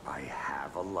 I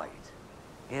have a light.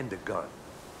 And a gun.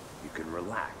 You can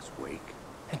relax, Wake.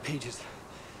 And pages.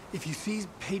 If you see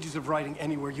pages of writing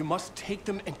anywhere, you must take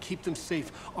them and keep them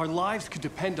safe. Our lives could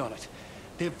depend on it.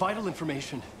 They have vital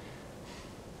information.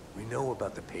 We know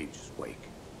about the pages, Wake.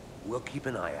 We'll keep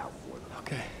an eye out for them.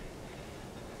 Okay.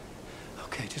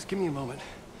 Okay, just give me a moment.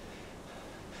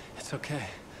 It's okay.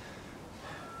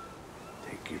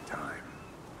 Take your time.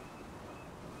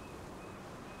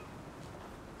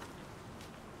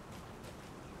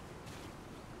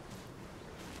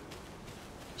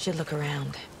 Should look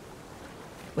around.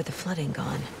 With the flooding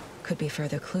gone, could be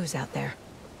further clues out there.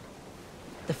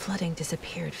 The flooding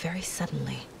disappeared very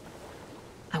suddenly.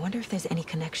 I wonder if there's any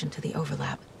connection to the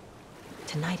overlap.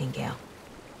 To Nightingale.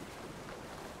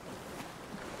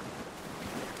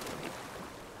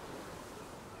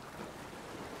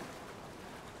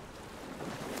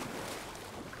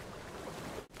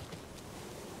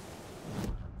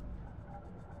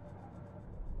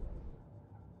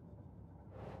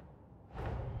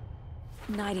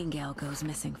 Nightingale goes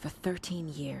missing for 13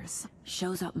 years,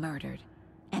 shows up murdered,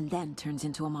 and then turns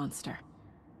into a monster.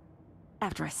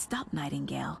 After I stop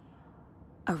Nightingale,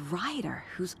 a writer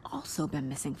who's also been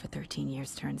missing for 13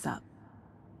 years turns up.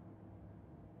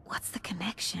 What's the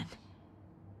connection?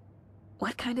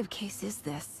 What kind of case is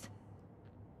this?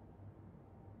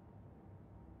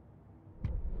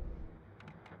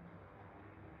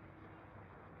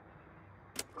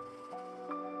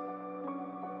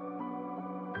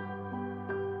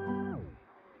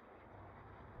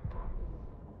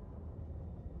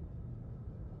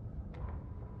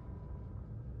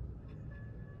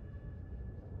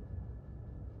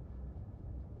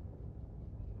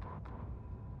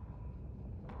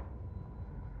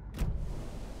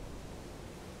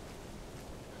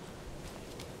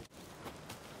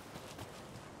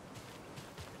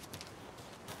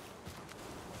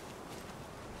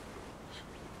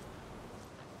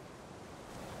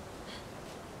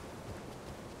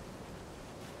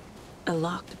 A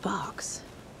locked box.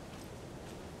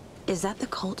 Is that the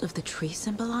cult of the tree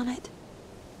symbol on it?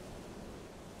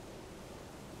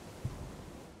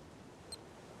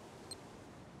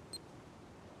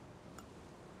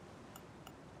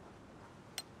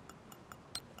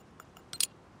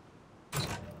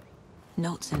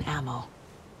 Notes and ammo.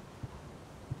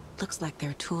 Looks like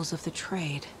they're tools of the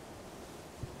trade.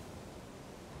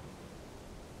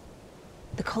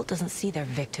 The cult doesn't see their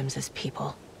victims as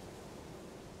people.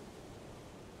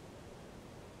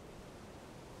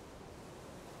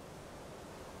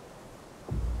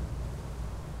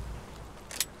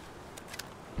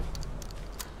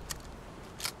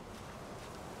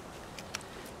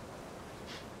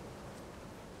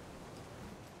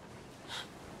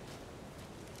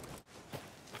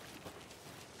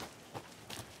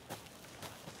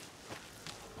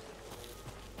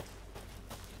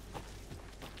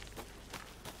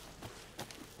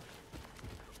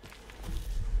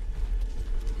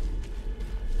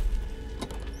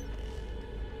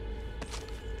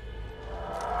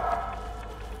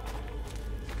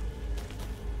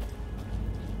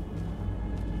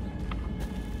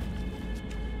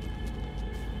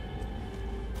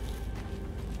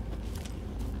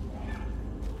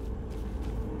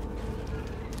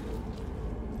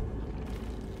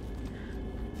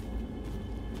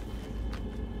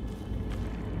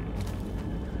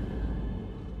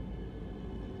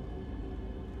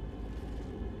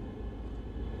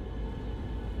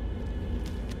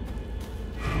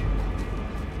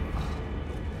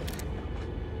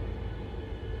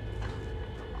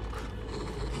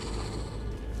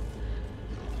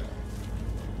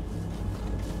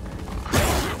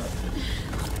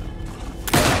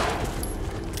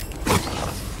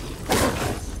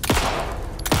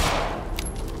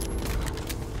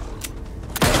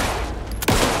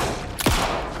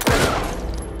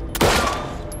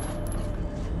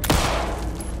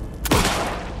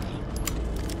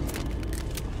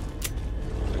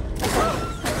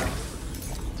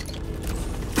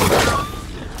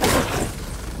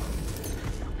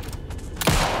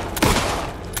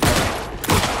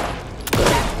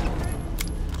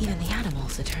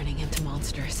 Turning into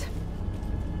monsters.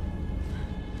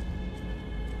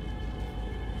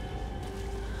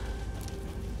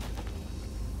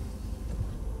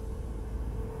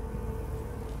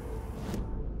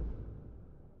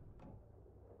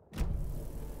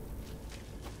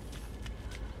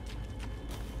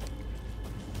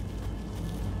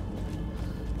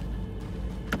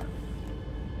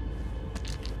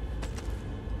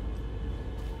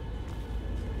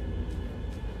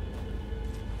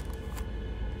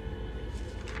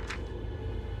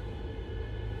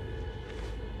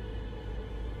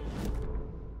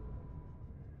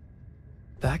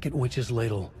 Back at Witch's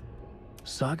Ladle,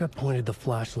 Saga pointed the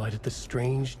flashlight at the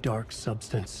strange, dark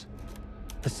substance.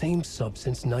 The same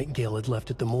substance Nightingale had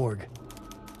left at the morgue.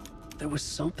 There was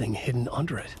something hidden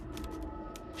under it.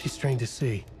 She strained to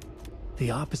see.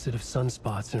 The opposite of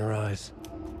sunspots in her eyes.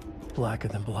 Blacker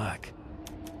than black.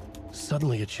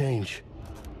 Suddenly a change.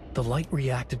 The light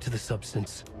reacted to the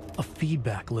substance. A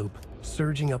feedback loop,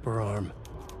 surging up her arm.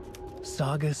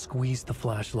 Saga squeezed the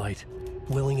flashlight,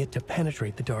 willing it to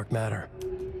penetrate the dark matter.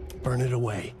 Burn it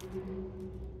away.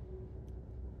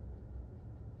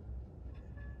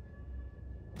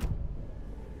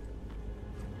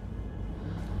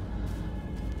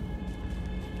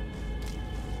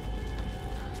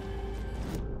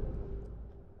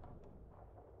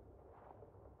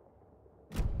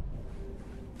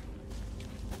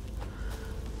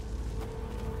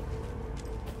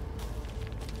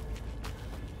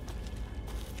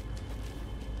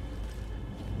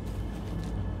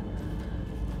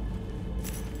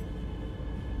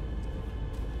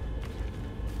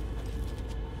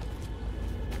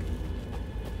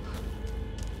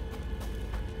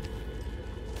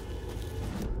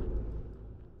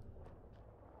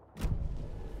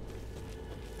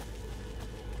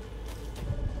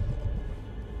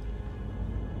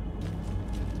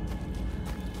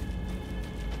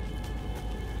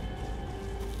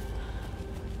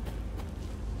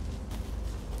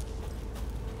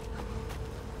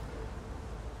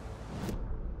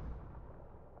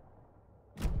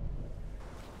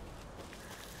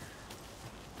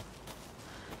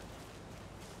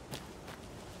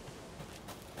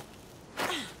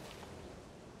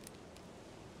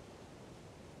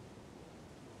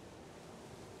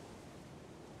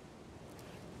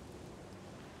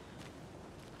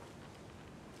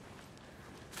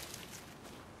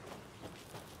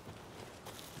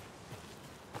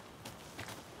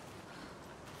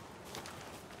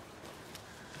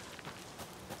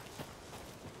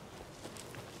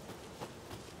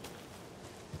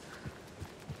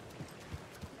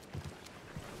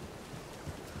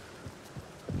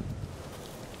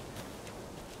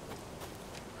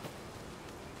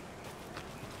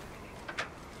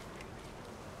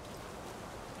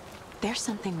 There's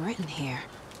something written here.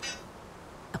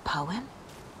 A poem?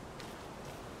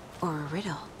 Or a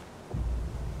riddle?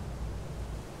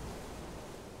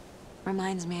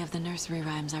 Reminds me of the nursery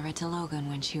rhymes I read to Logan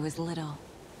when she was little.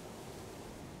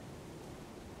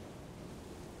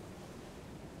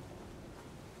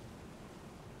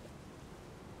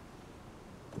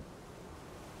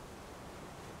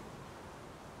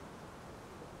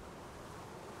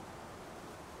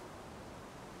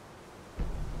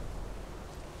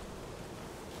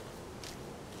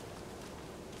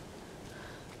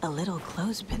 A little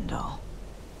clothespin doll.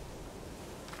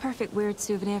 Perfect weird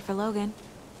souvenir for Logan.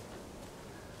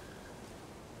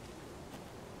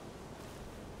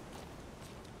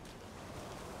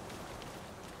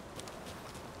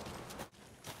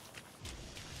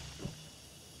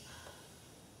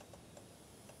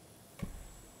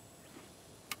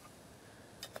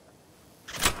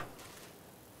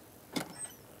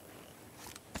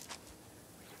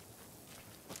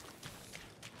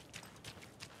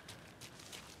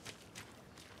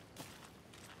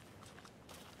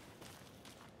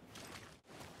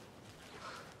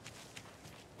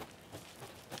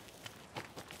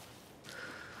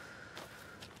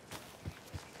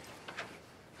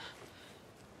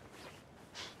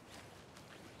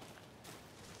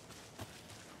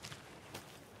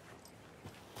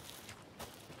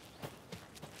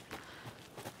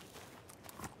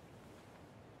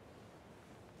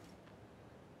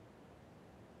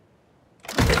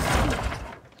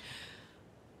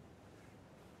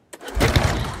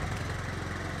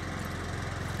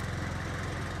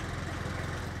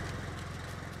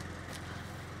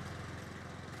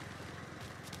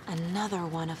 Another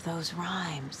one of those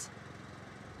rhymes.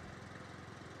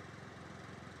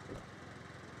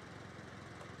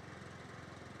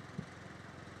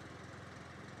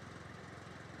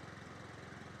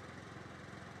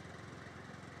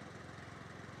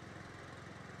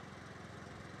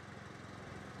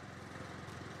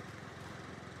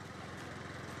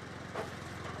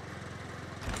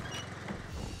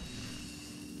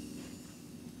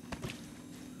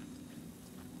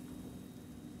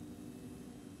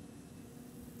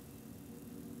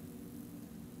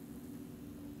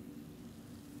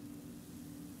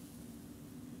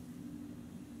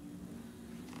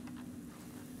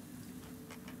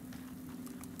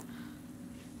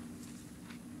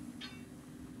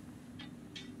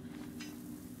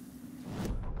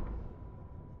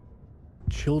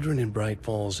 Children in Bright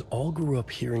Falls all grew up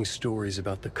hearing stories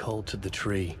about the cult of the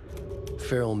tree.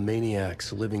 Feral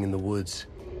maniacs living in the woods.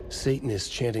 Satanists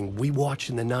chanting, "We watch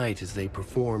in the night," as they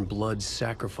perform blood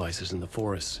sacrifices in the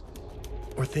forests.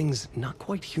 Or things not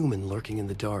quite human lurking in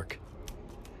the dark.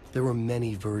 There were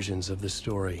many versions of the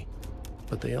story,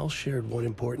 but they all shared one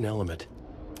important element.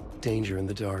 Danger in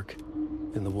the dark,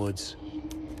 in the woods.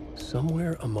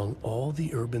 Somewhere among all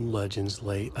the urban legends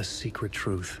lay a secret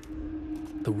truth.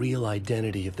 The real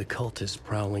identity of the cultists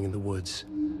prowling in the woods.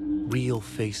 Real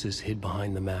faces hid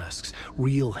behind the masks.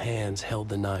 Real hands held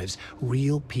the knives.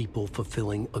 Real people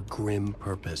fulfilling a grim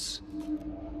purpose.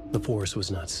 The forest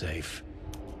was not safe.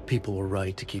 People were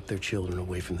right to keep their children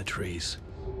away from the trees.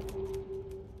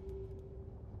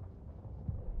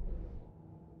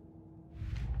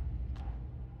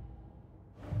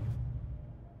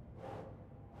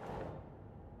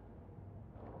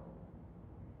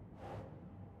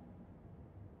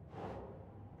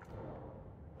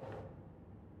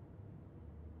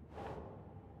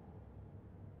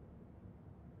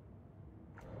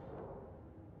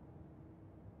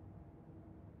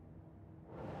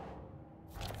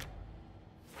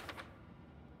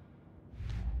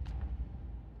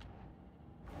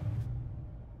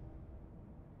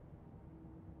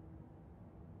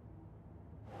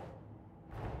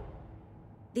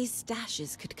 These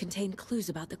stashes could contain clues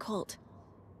about the cult.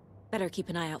 Better keep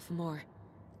an eye out for more.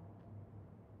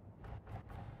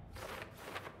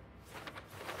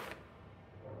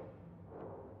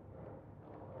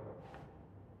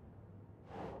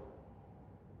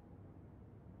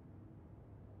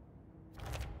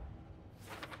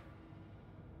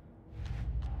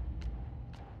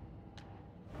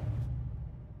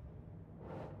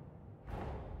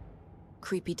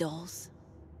 Creepy dolls,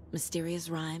 mysterious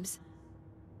rhymes.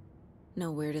 No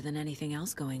weirder than anything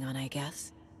else going on, I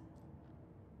guess.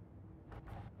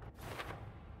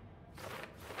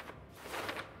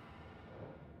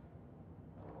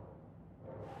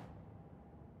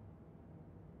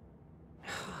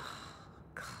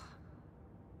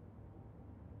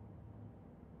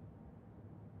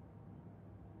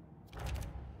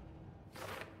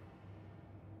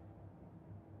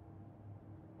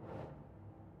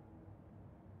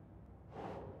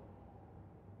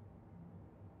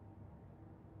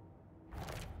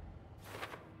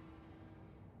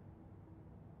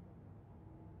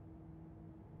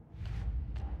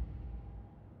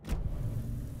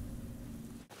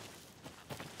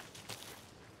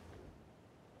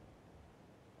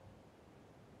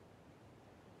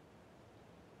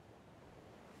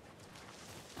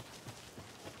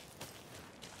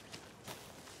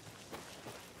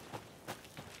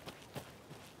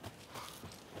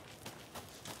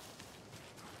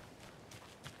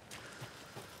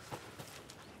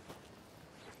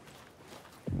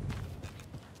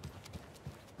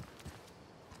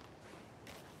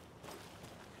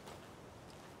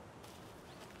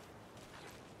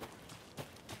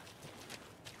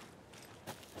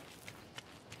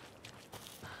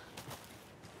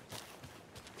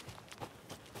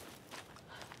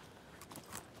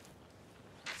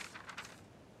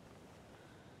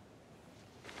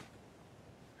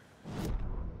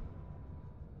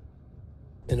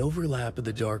 An overlap of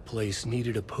the dark place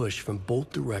needed a push from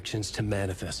both directions to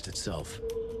manifest itself.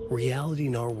 Reality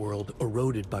in our world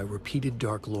eroded by repeated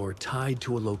dark lore tied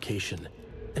to a location,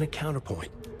 and a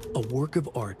counterpoint, a work of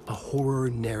art, a horror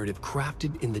narrative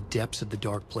crafted in the depths of the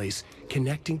dark place,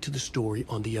 connecting to the story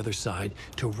on the other side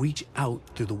to reach out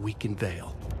through the weakened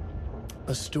veil.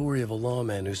 A story of a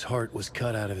lawman whose heart was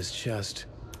cut out of his chest,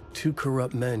 two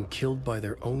corrupt men killed by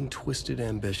their own twisted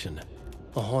ambition,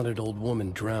 a haunted old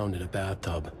woman drowned in a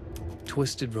bathtub,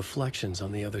 twisted reflections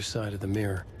on the other side of the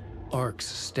mirror, arcs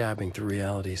stabbing through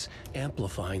realities,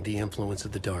 amplifying the influence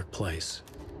of the dark place.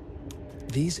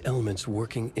 These elements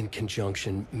working in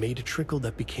conjunction made a trickle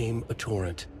that became a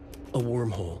torrent, a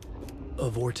wormhole, a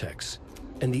vortex,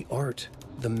 and the art,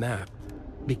 the map,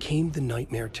 became the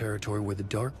nightmare territory where the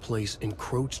dark place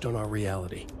encroached on our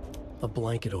reality, a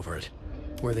blanket over it,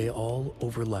 where they all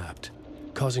overlapped,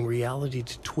 causing reality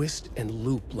to twist and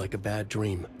loop like a bad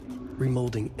dream,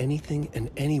 remolding anything and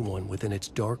anyone within its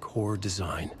dark horror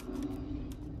design.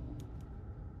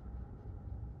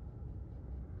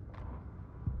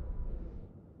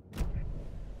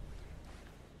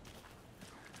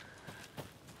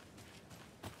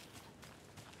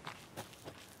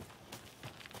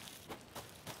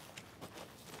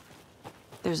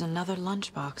 There's another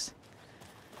lunchbox.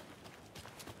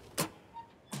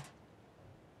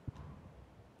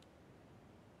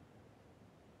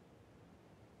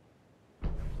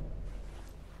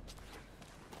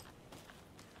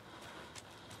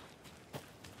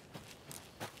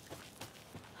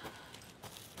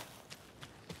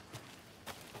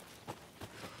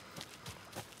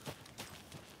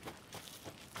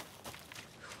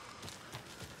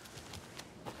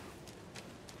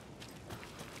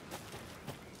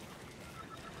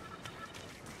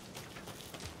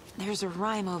 There's a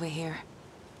rhyme over here.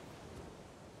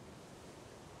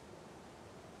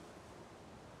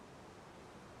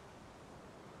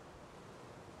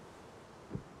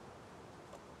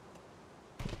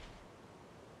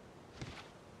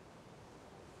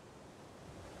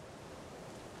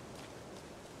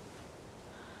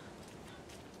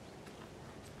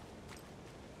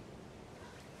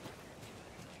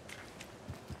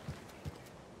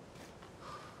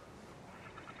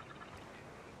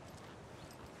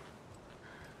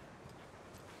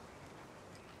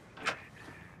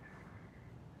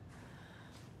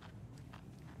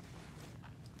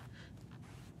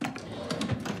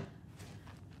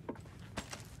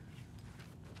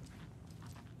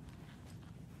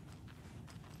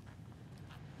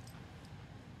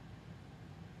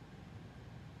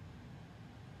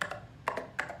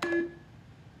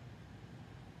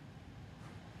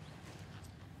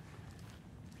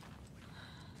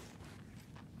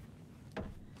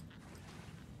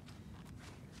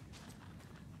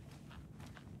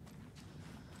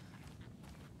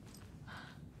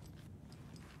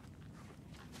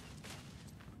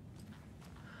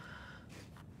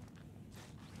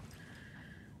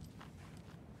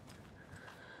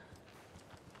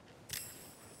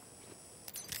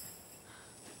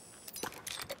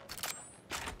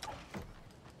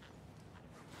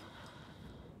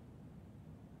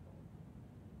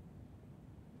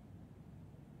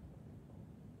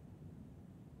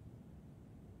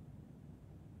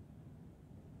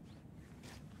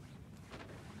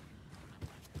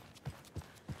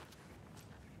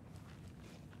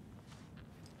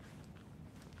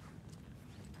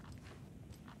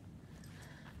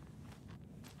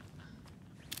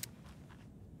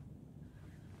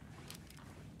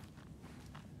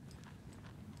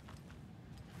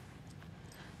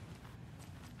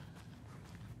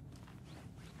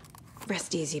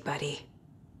 Rest easy, buddy.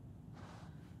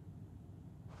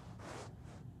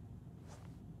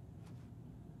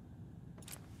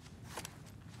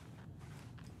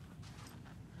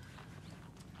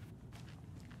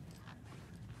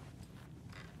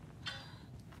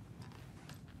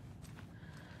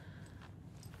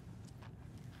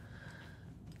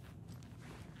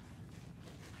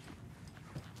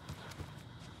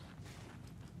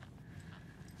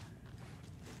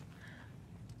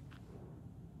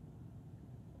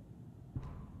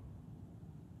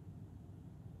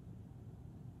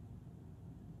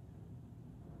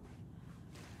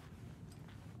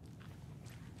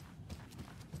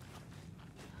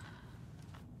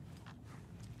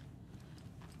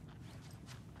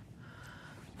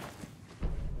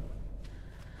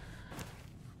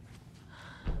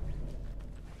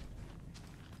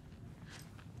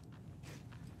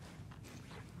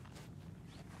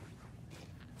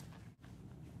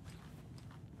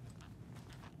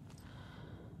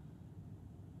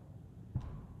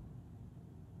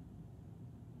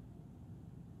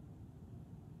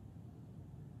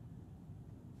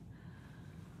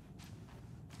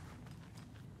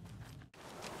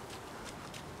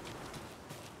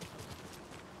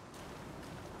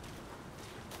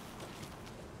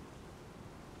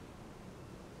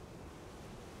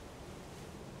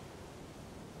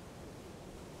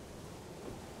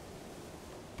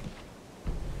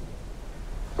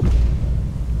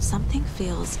 something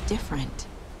feels different.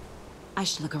 I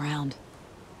should look around.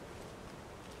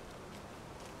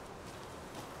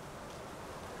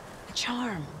 A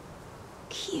charm.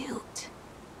 Cute.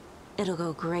 It'll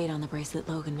go great on the bracelet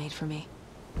Logan made for me.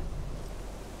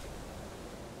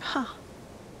 Huh.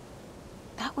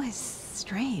 That was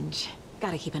strange.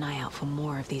 Gotta keep an eye out for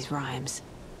more of these rhymes.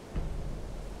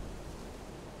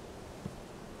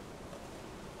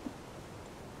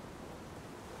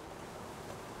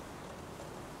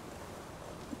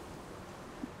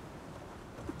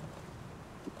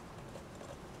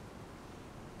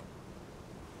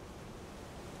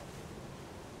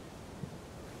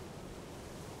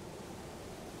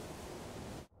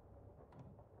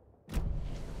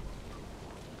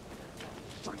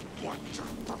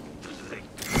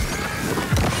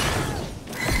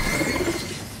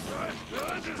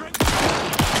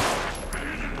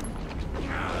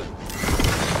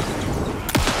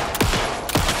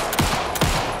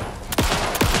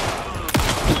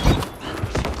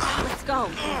 Let's go.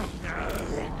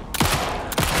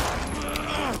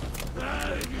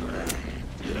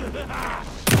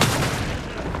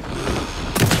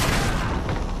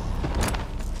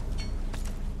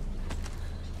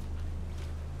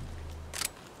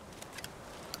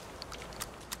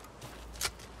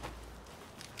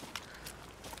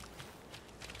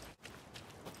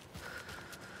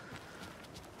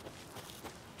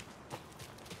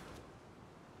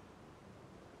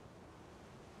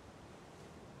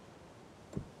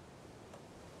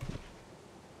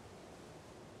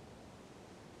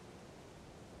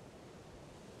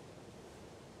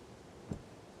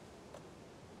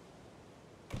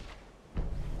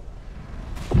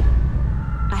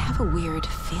 A weird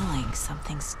feeling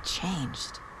something's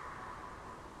changed.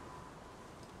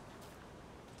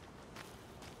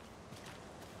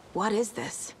 What is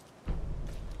this?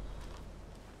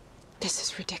 This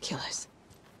is ridiculous.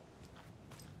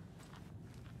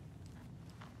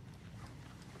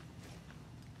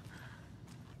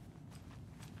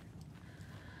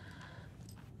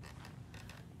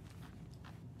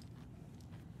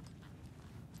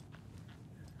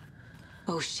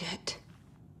 Oh shit.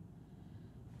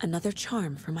 Another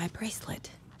charm for my bracelet.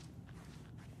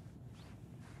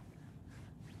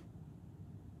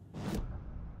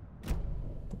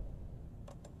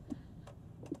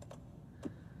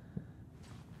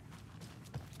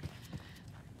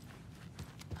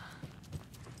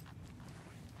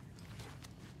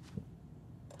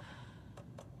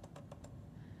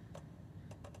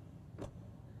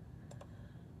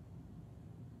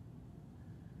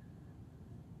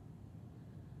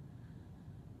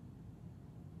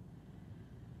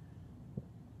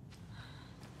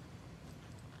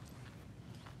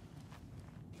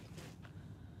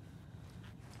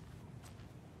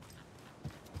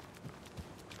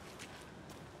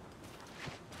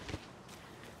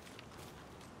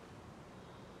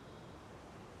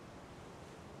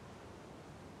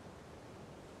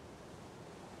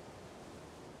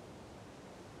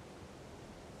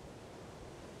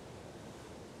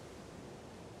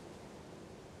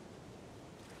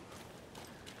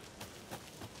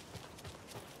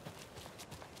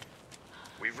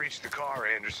 We've reached the car,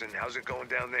 Anderson. How's it going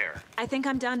down there? I think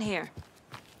I'm done here.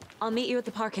 I'll meet you at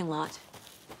the parking lot.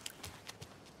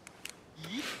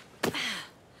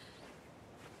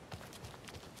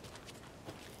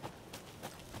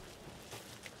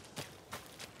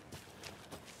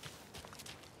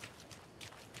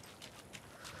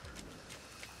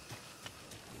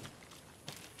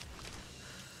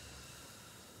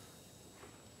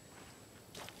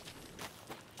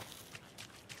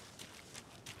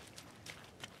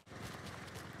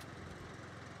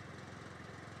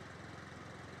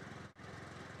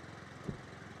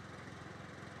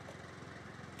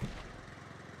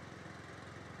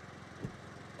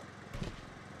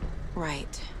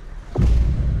 Right.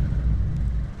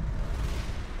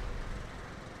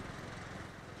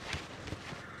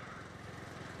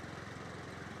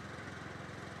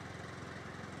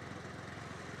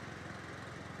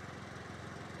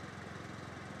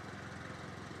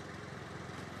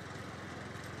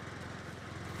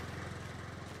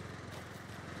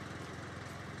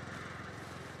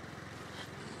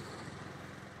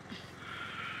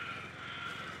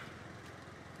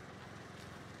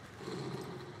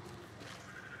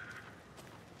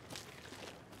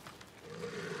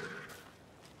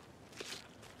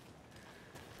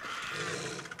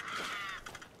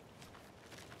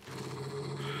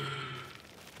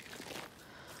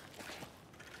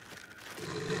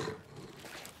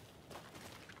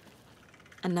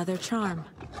 Another charm.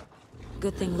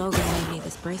 Good thing Logan made me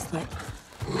this bracelet.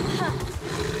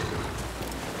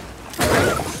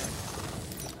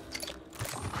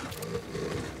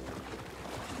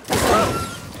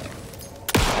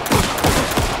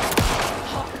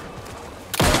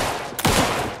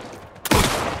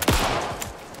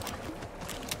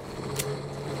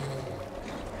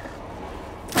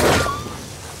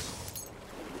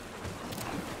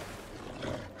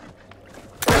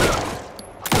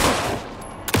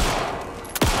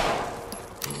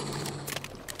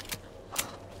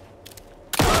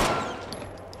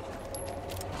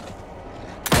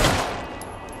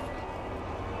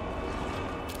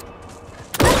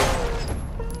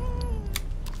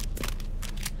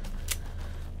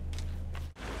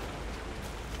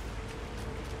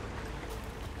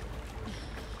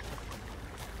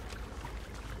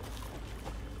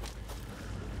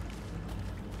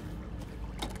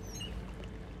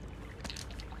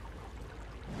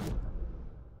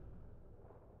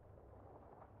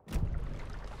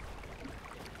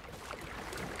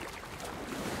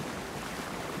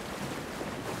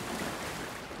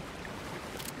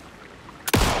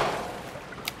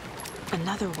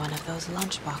 Another one of those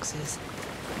lunch boxes.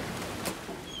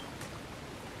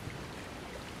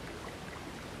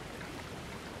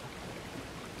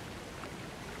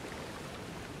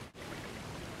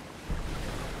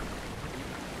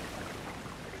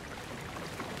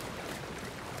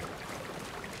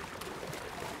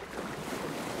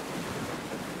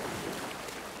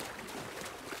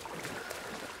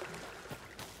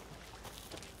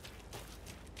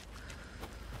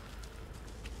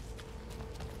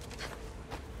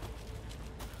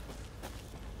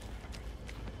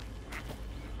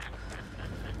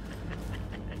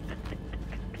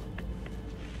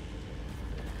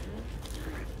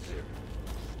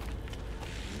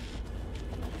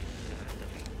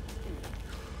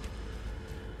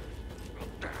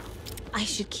 I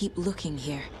should keep looking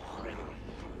here.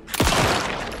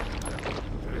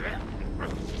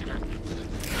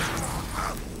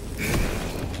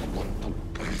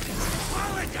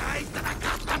 Apologize to the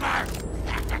customer!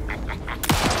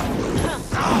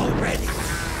 Already!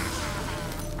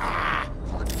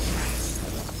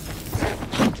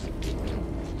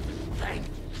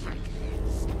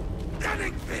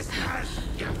 Stunning business!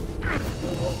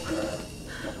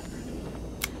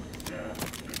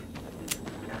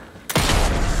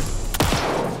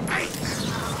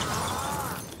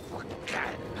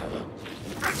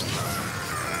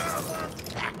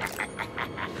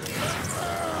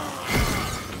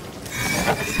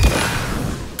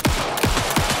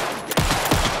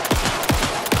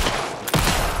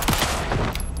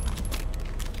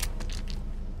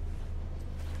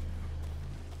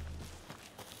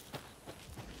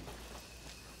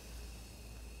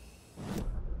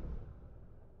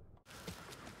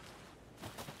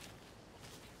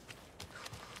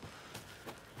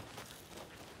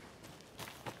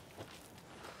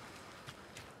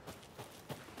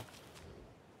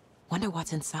 Wonder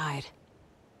what's inside.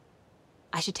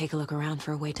 I should take a look around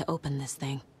for a way to open this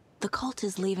thing. The cult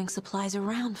is leaving supplies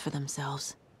around for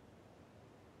themselves.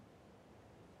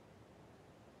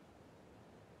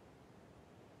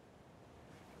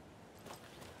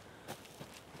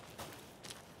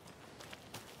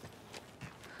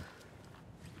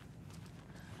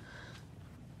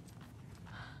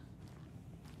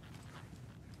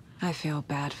 I feel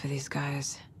bad for these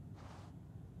guys.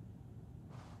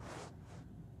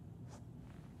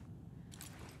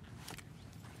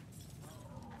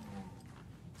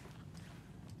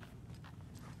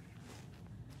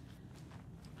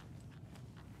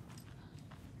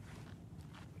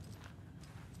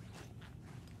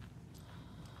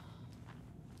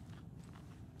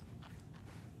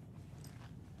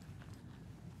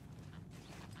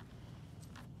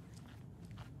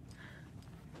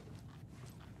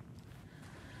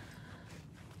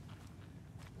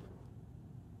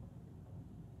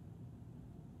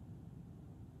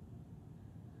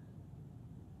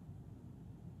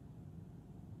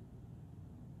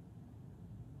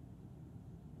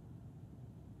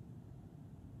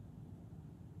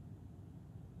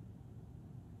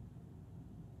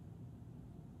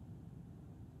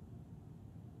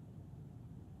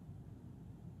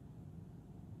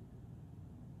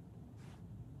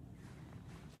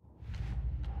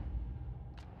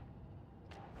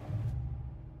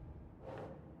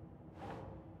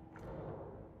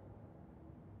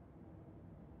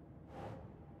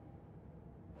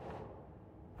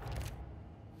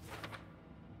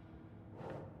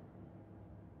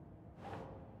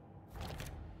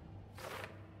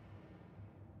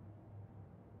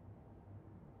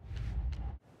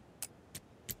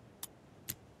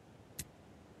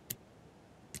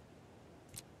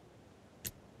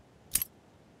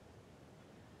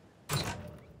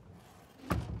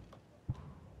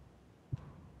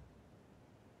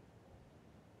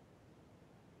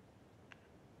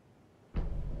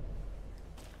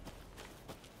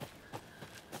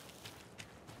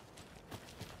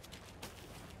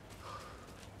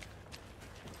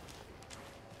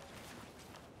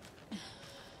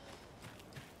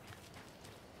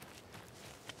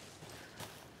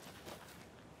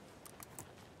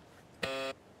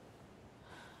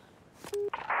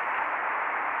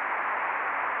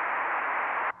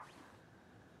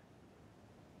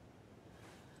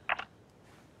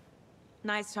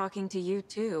 Nice talking to you,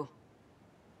 too.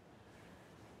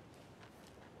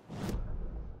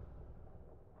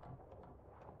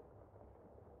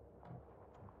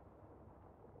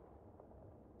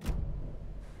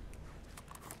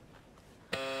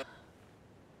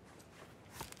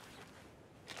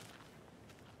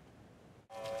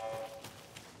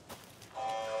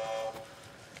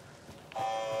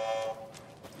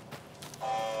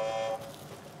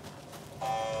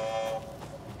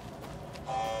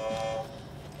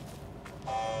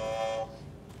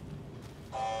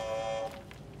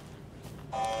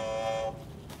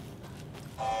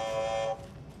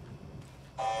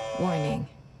 Warning.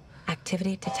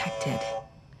 Activity detected.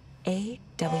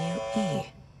 AWE.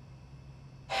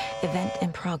 Event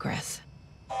in progress.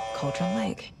 Cauldron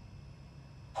Lake.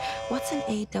 What's an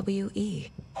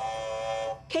AWE?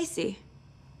 Casey,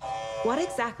 what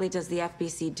exactly does the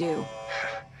FBC do?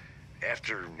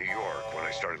 After New York, when I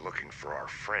started looking for our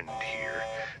friend here,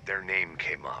 their name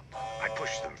came up. I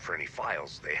pushed them for any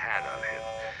files they had on him,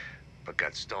 but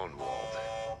got stonewalled.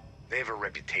 They have a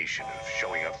reputation of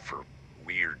showing up for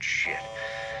weird shit.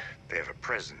 They have a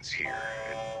presence here,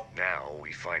 and now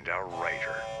we find our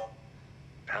writer.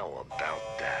 How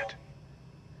about that?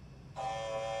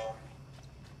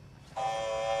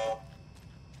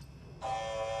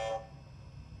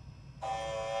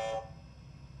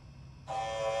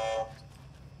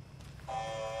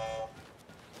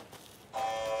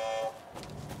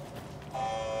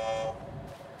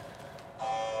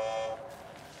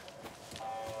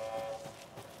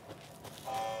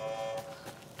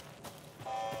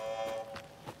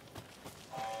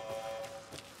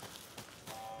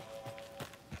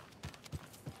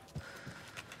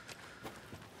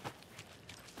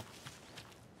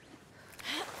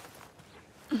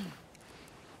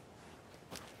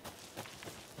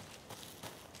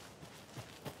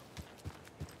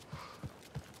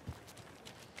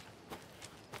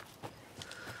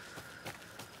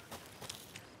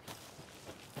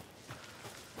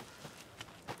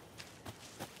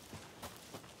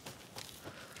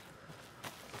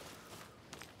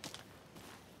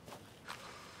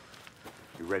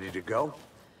 You ready to go?